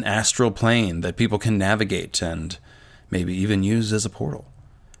net as an astral plane that people can navigate and maybe even use as a portal.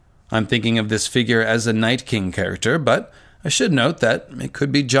 I'm thinking of this figure as a Night King character, but I should note that it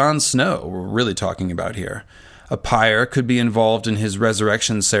could be Jon Snow we're really talking about here. A pyre could be involved in his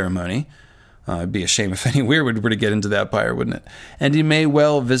resurrection ceremony. It'd be a shame if any weirwood were to get into that pyre, wouldn't it? And he may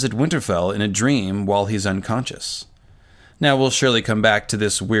well visit Winterfell in a dream while he's unconscious. Now, we'll surely come back to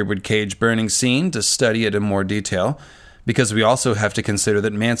this weirwood cage burning scene to study it in more detail, because we also have to consider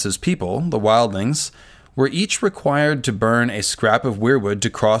that Mance's people, the wildlings, were each required to burn a scrap of weirwood to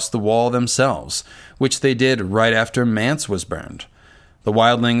cross the wall themselves, which they did right after Mance was burned. The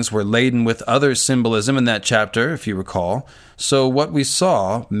wildlings were laden with other symbolism in that chapter, if you recall, so what we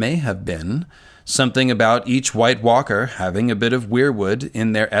saw may have been something about each White Walker having a bit of weirwood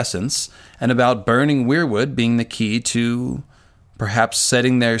in their essence, and about burning weirwood being the key to perhaps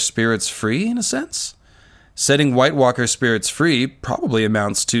setting their spirits free, in a sense? Setting White Walker spirits free probably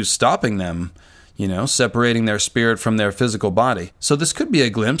amounts to stopping them, separating their spirit from their physical body. So this could be a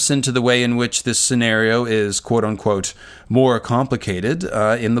glimpse into the way in which this scenario is, quote-unquote, more complicated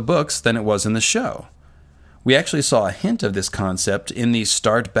in the books than it was in the show. We actually saw a hint of this concept in the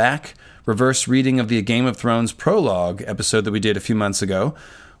Start Back reverse reading of the Game of Thrones prologue episode that we did a few months ago.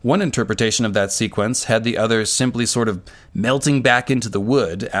 One interpretation of that sequence had the other simply sort of melting back into the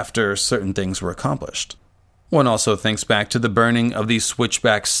wood after certain things were accomplished. One also thinks back to the burning of the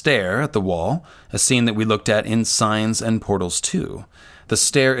switchback stair at the wall, a scene that we looked at in Signs and Portals 2. The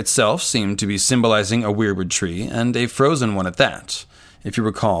stair itself seemed to be symbolizing a weirwood tree, and a frozen one at that. If you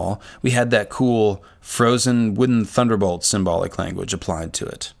recall, we had that cool, frozen wooden thunderbolt symbolic language applied to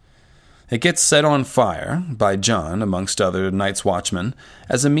it. It gets set on fire by Jon, amongst other Night's Watchmen,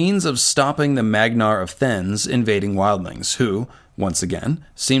 as a means of stopping the Magnar of Thenns invading wildlings, who, once again,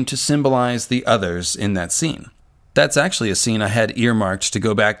 seem to symbolize the others in that scene. That's actually a scene I had earmarked to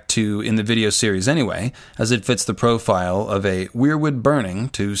go back to in the video series anyway, as it fits the profile of a weirwood burning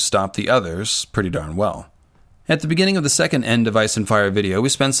to stop the others pretty darn well. At the beginning of the second End of Ice and Fire video, we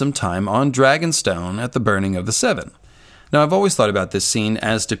spent some time on Dragonstone at the burning of the Seven. Now, I've always thought about this scene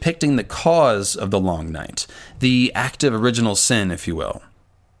as depicting the cause of the Long Night, the act of original sin, if you will.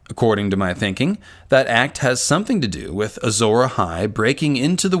 According to my thinking, that act has something to do with Azor Ahai breaking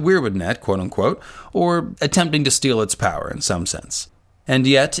into the weirwood net, quote-unquote, or attempting to steal its power in some sense. And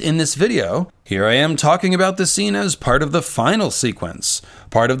yet, in this video, here I am talking about the scene as part of the final sequence,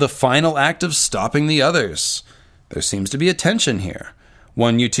 part of the final act of stopping the others. There seems to be a tension here.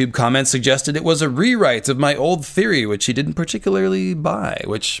 One YouTube comment suggested it was a rewrite of my old theory, which he didn't particularly buy,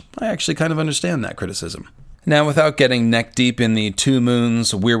 which I actually kind of understand that criticism. Now, without getting neck-deep in the Two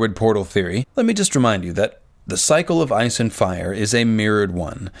Moons weirwood portal theory, let me just remind you that the cycle of ice and fire is a mirrored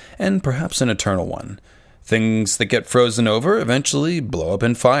one, and perhaps an eternal one. Things that get frozen over eventually blow up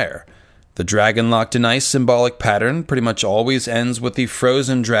in fire. The dragon locked in ice symbolic pattern pretty much always ends with the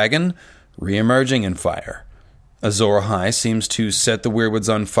frozen dragon re-emerging in fire. Azor Ahai seems to set the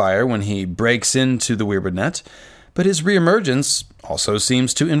weirwoods on fire when he breaks into the weirwood net, but his re-emergence also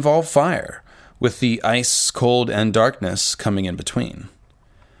seems to involve fire, with the ice, cold, and darkness coming in between.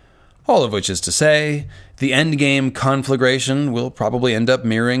 All of which is to say, the endgame conflagration will probably end up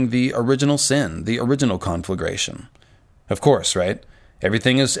mirroring the original sin, the original conflagration. Of course, right?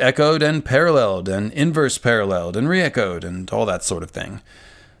 Everything is echoed and paralleled and inverse paralleled and re-echoed and all that sort of thing.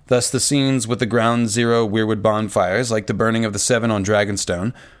 Thus, the scenes with the Ground Zero weirwood bonfires, like the burning of the Seven on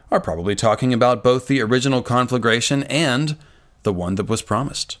Dragonstone, are probably talking about both the original conflagration and the one that was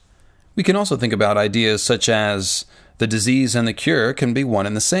promised. We can also think about ideas such as the disease and the cure can be one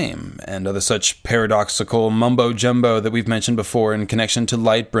and the same, and other such paradoxical mumbo-jumbo that we've mentioned before in connection to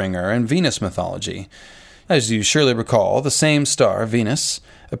Lightbringer and Venus mythology. As you surely recall, the same star, Venus,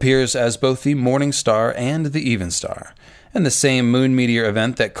 appears as both the morning star and the even star, and the same moon meteor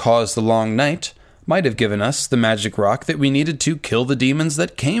event that caused the long night might have given us the magic rock that we needed to kill the demons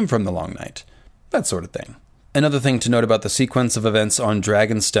that came from the long night. That sort of thing. Another thing to note about the sequence of events on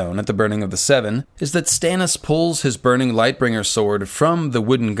Dragonstone at the Burning of the Seven is that Stannis pulls his burning Lightbringer sword from the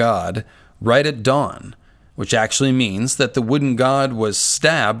wooden god right at dawn, which actually means that the wooden god was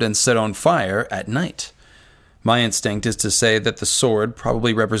stabbed and set on fire at night. My instinct is to say that the sword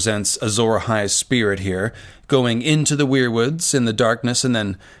probably represents Azor Ahai's spirit here, going into the weirwoods in the darkness and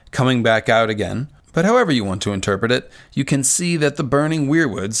then coming back out again. But however you want to interpret it, you can see that the burning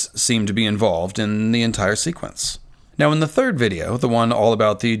weirwoods seem to be involved in the entire sequence. Now, in the third video, the one all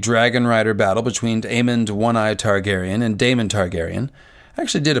about the Dragon Rider battle between Aemond One-Eye Targaryen and Daemon Targaryen, I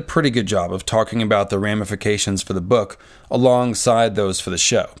actually did a pretty good job of talking about the ramifications for the book alongside those for the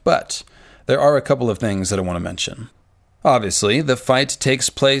show, but there are a couple of things that I want to mention. Obviously, the fight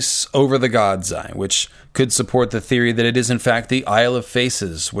takes place over the God's Eye, which could support the theory that it is in fact the Isle of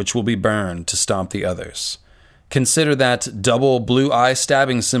Faces which will be burned to stomp the others. Consider that double blue eye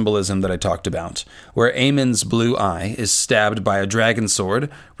stabbing symbolism that I talked about, where Aemond's blue eye is stabbed by a dragon sword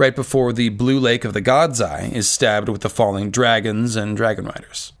right before the blue lake of the God's Eye is stabbed with the falling dragons and dragon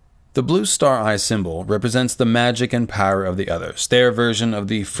riders. The blue star eye symbol represents the magic and power of the others, their version of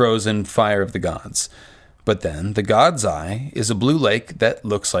the frozen fire of the gods. But then, the God's Eye is a blue lake that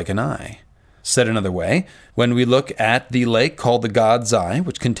looks like an eye. Said another way, when we look at the lake called the God's Eye,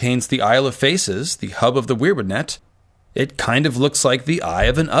 which contains the Isle of Faces, the hub of the Weirwood Net, it kind of looks like the eye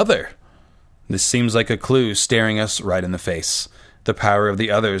of an other. This seems like a clue staring us right in the face. The power of the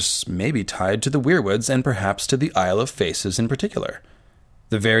others may be tied to the Weirwoods and perhaps to the Isle of Faces in particular.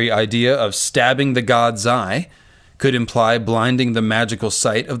 The very idea of stabbing the God's Eye could imply blinding the magical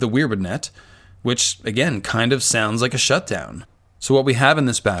sight of the Weirwood Net, which, again, kind of sounds like a shutdown. So what we have in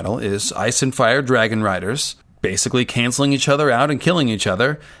this battle is Ice and Fire Dragon Riders basically canceling each other out and killing each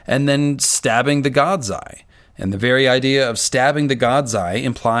other, and then stabbing the God's Eye. And the very idea of stabbing the God's Eye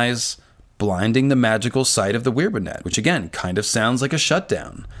implies blinding the magical sight of the Weirwood Net, which again kind of sounds like a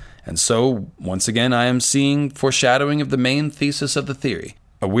shutdown. And so, once again, I am seeing foreshadowing of the main thesis of the theory.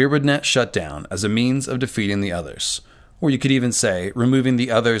 A Weirwood Net shutdown as a means of defeating the others. Or you could even say, removing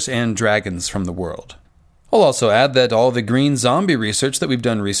the others and dragons from the world. I'll also add that all the green zombie research that we've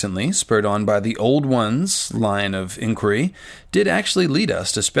done recently, spurred on by the Old Ones line of inquiry, did actually lead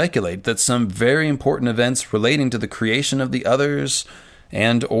us to speculate that some very important events relating to the creation of the others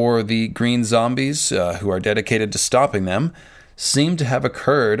and or the green zombies who are dedicated to stopping them seem to have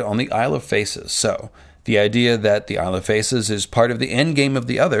occurred on the Isle of Faces. So, the idea that the Isle of Faces is part of the endgame of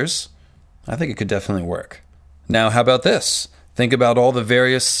the others, I think it could definitely work. Now, how about this? Think about all the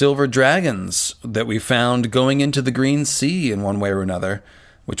various silver dragons that we found going into the Green Sea in one way or another,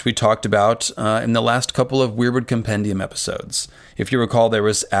 which we talked about in the last couple of Weirwood Compendium episodes. If you recall, there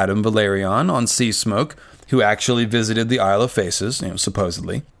was Adam Valerion on Sea Smoke, who actually visited the Isle of Faces,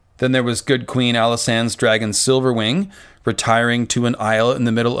 supposedly. Then there was good Queen Alysanne's dragon Silverwing, retiring to an isle in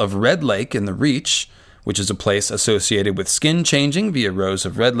the middle of Red Lake in the Reach, which is a place associated with skin changing via Rose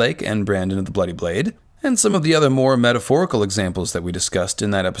of Red Lake and Brandon of the Bloody Blade, and some of the other more metaphorical examples that we discussed in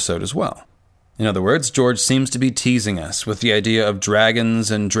that episode as well. In other words, George seems to be teasing us with the idea of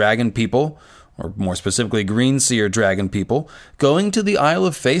dragons and dragon people, or more specifically Green Seer dragon people, going to the Isle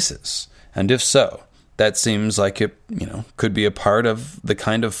of Faces. And if so, that seems like it, could be a part of the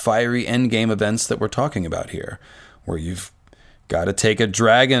kind of fiery endgame events that we're talking about here, where you've got to take a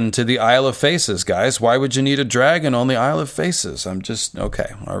dragon to the Isle of Faces, guys. Why would you need a dragon on the Isle of Faces?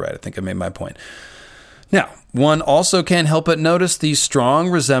 Okay, all right, I think I made my point. Now, one also can't help but notice the strong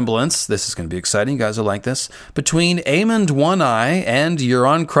resemblance, this is going to be exciting, you guys will like this, between Aemond One-Eye and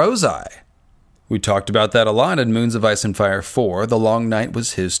Euron Crow's-Eye. We talked about that a lot in Moons of Ice and Fire 4, The Long Night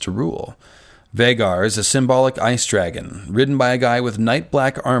Was His to Rule. Vhagar is a symbolic ice dragon, ridden by a guy with night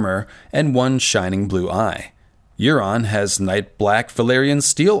black armor and one shining blue eye. Euron has night black Valyrian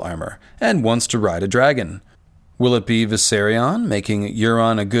steel armor and wants to ride a dragon. Will it be Viserion, making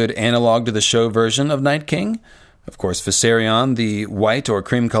Euron a good analog to the show version of Night King? Of course, Viserion, the white or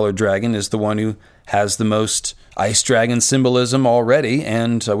cream-colored dragon, is the one who has the most ice dragon symbolism already,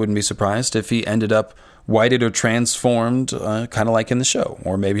 and I wouldn't be surprised if he ended up whited or transformed, kind of like in the show.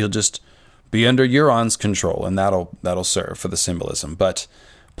 Or maybe he'll just be under Euron's control, and that'll serve for the symbolism. But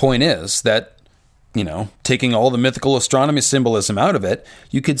point is that, taking all the mythical astronomy symbolism out of it,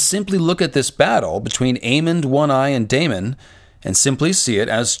 you could simply look at this battle between Aemond One-Eye and Daemon and simply see it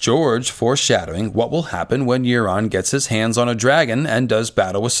as George foreshadowing what will happen when Euron gets his hands on a dragon and does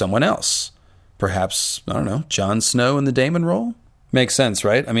battle with someone else. Perhaps, Jon Snow in the Daemon role? Makes sense,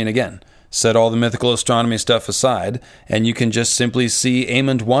 right? I mean, again, set all the mythical astronomy stuff aside, and you can just simply see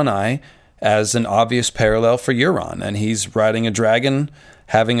Aemond One-Eye as an obvious parallel for Euron, and he's riding a dragon,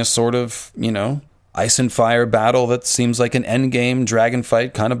 having a sort of, ice and fire battle that seems like an endgame dragon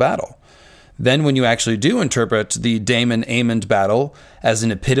fight kind of battle. Then when you actually do interpret the Daemon-Aemond battle as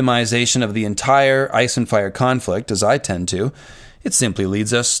an epitomization of the entire ice and fire conflict, as I tend to, it simply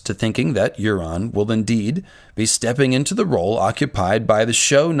leads us to thinking that Euron will indeed be stepping into the role occupied by the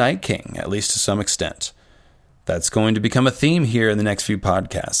show Night King, at least to some extent. That's going to become a theme here in the next few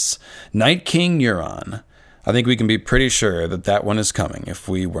podcasts. Night King Euron. I think we can be pretty sure that that one is coming, if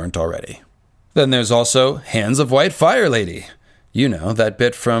we weren't already. Then there's also Hands of White Fire Lady. You know, that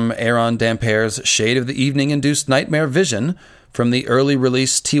bit from Aaron Dampire's Shade of the Evening-induced nightmare vision from the early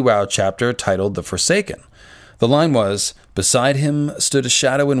release TWOW chapter titled The Forsaken. The line was, "Beside him stood a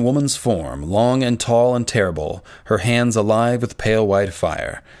shadow in woman's form, long and tall and terrible, her hands alive with pale white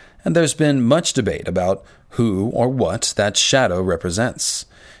fire." And there's been much debate about who or what that shadow represents.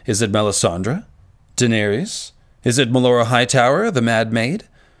 Is it Melisandre? Daenerys? Is it Melora Hightower, the Mad Maid?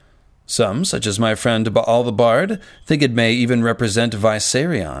 Some, such as my friend Baal the Bard, think it may even represent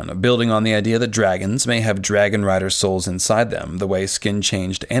Viserion, building on the idea that dragons may have dragon rider souls inside them, the way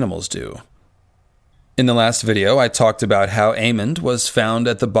skin-changed animals do. In the last video, I talked about how Aemond was found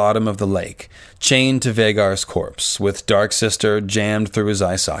at the bottom of the lake, chained to Vhagar's corpse, with Dark Sister jammed through his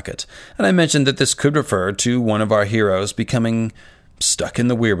eye socket, and I mentioned that this could refer to one of our heroes becoming stuck in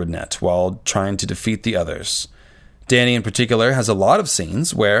the Weirwood net while trying to defeat the others. Dany in particular has a lot of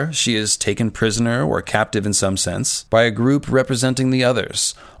scenes where she is taken prisoner or captive in some sense by a group representing the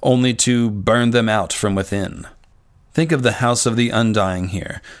others, only to burn them out from within. Think of the House of the Undying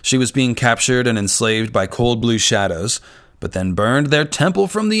here. She was being captured and enslaved by cold blue shadows, but then burned their temple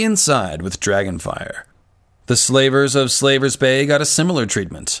from the inside with dragonfire. The slavers of Slaver's Bay got a similar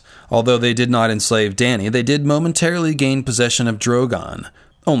treatment. Although they did not enslave Dany, they did momentarily gain possession of Drogon,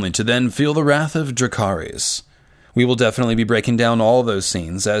 only to then feel the wrath of Dracarys. We will definitely be breaking down all those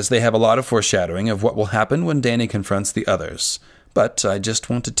scenes, as they have a lot of foreshadowing of what will happen when Dany confronts the others. But I just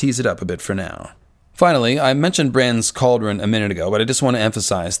want to tease it up a bit for now. Finally, I mentioned Bran's Cauldron a minute ago, but I just want to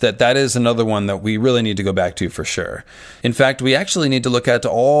emphasize that that is another one that we really need to go back to for sure. In fact, we actually need to look at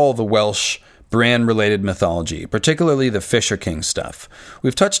all the Welsh Bran-related mythology, particularly the Fisher King stuff.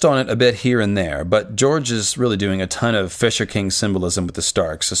 We've touched on it a bit here and there, but George is really doing a ton of Fisher King symbolism with the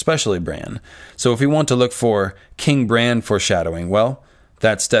Starks, especially Bran. So if we want to look for King Bran foreshadowing, well,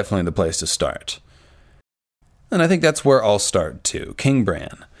 that's definitely the place to start. And I think that's where I'll start too, King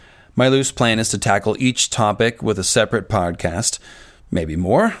Bran. My loose plan is to tackle each topic with a separate podcast. Maybe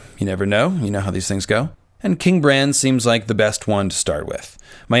more. You never know. You know how these things go. And King Bran seems like the best one to start with.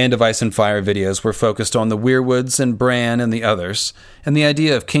 My End of Ice and Fire videos were focused on the Weirwoods and Bran and the others, and the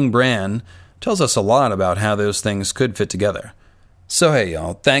idea of King Bran tells us a lot about how those things could fit together. So hey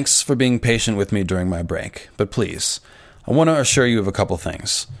y'all, thanks for being patient with me during my break. But please, I want to assure you of a couple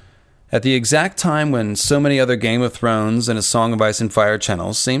things. At the exact time when so many other Game of Thrones and A Song of Ice and Fire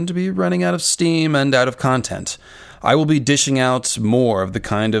channels seem to be running out of steam and out of content, I will be dishing out more of the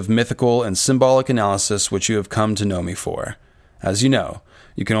kind of mythical and symbolic analysis which you have come to know me for. As you know,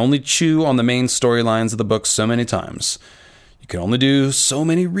 you can only chew on the main storylines of the books so many times. You can only do so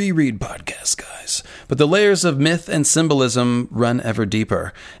many reread podcasts, guys. But the layers of myth and symbolism run ever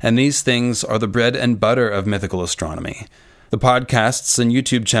deeper, and these things are the bread and butter of mythical astronomy. The podcasts and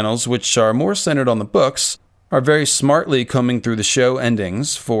YouTube channels, which are more centered on the books, are very smartly combing through the show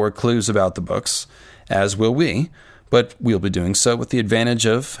endings for clues about the books, as will we, but we'll be doing so with the advantage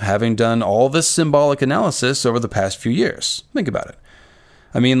of having done all this symbolic analysis over the past few years. Think about it.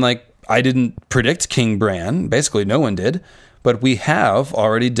 I mean, I didn't predict King Bran, basically no one did, but we have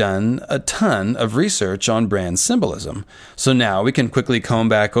already done a ton of research on Bran's symbolism, so now we can quickly comb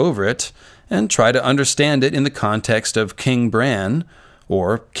back over it and try to understand it in the context of King Bran,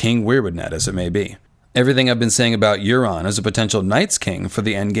 or King Weirwoodnet as it may be. Everything I've been saying about Euron as a potential Night's King for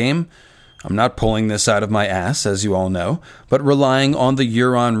the endgame, I'm not pulling this out of my ass, as you all know, but relying on the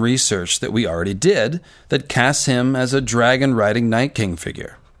Euron research that we already did that casts him as a dragon-riding Night King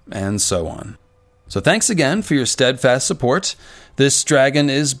figure, and so on. So thanks again for your steadfast support. This dragon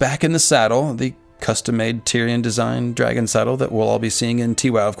is back in the saddle, the custom-made Tyrion-designed dragon saddle that we'll all be seeing in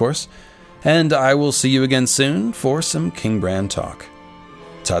TWOW, of course. And I will see you again soon for some King Bran talk.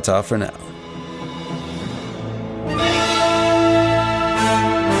 Ta-ta for now.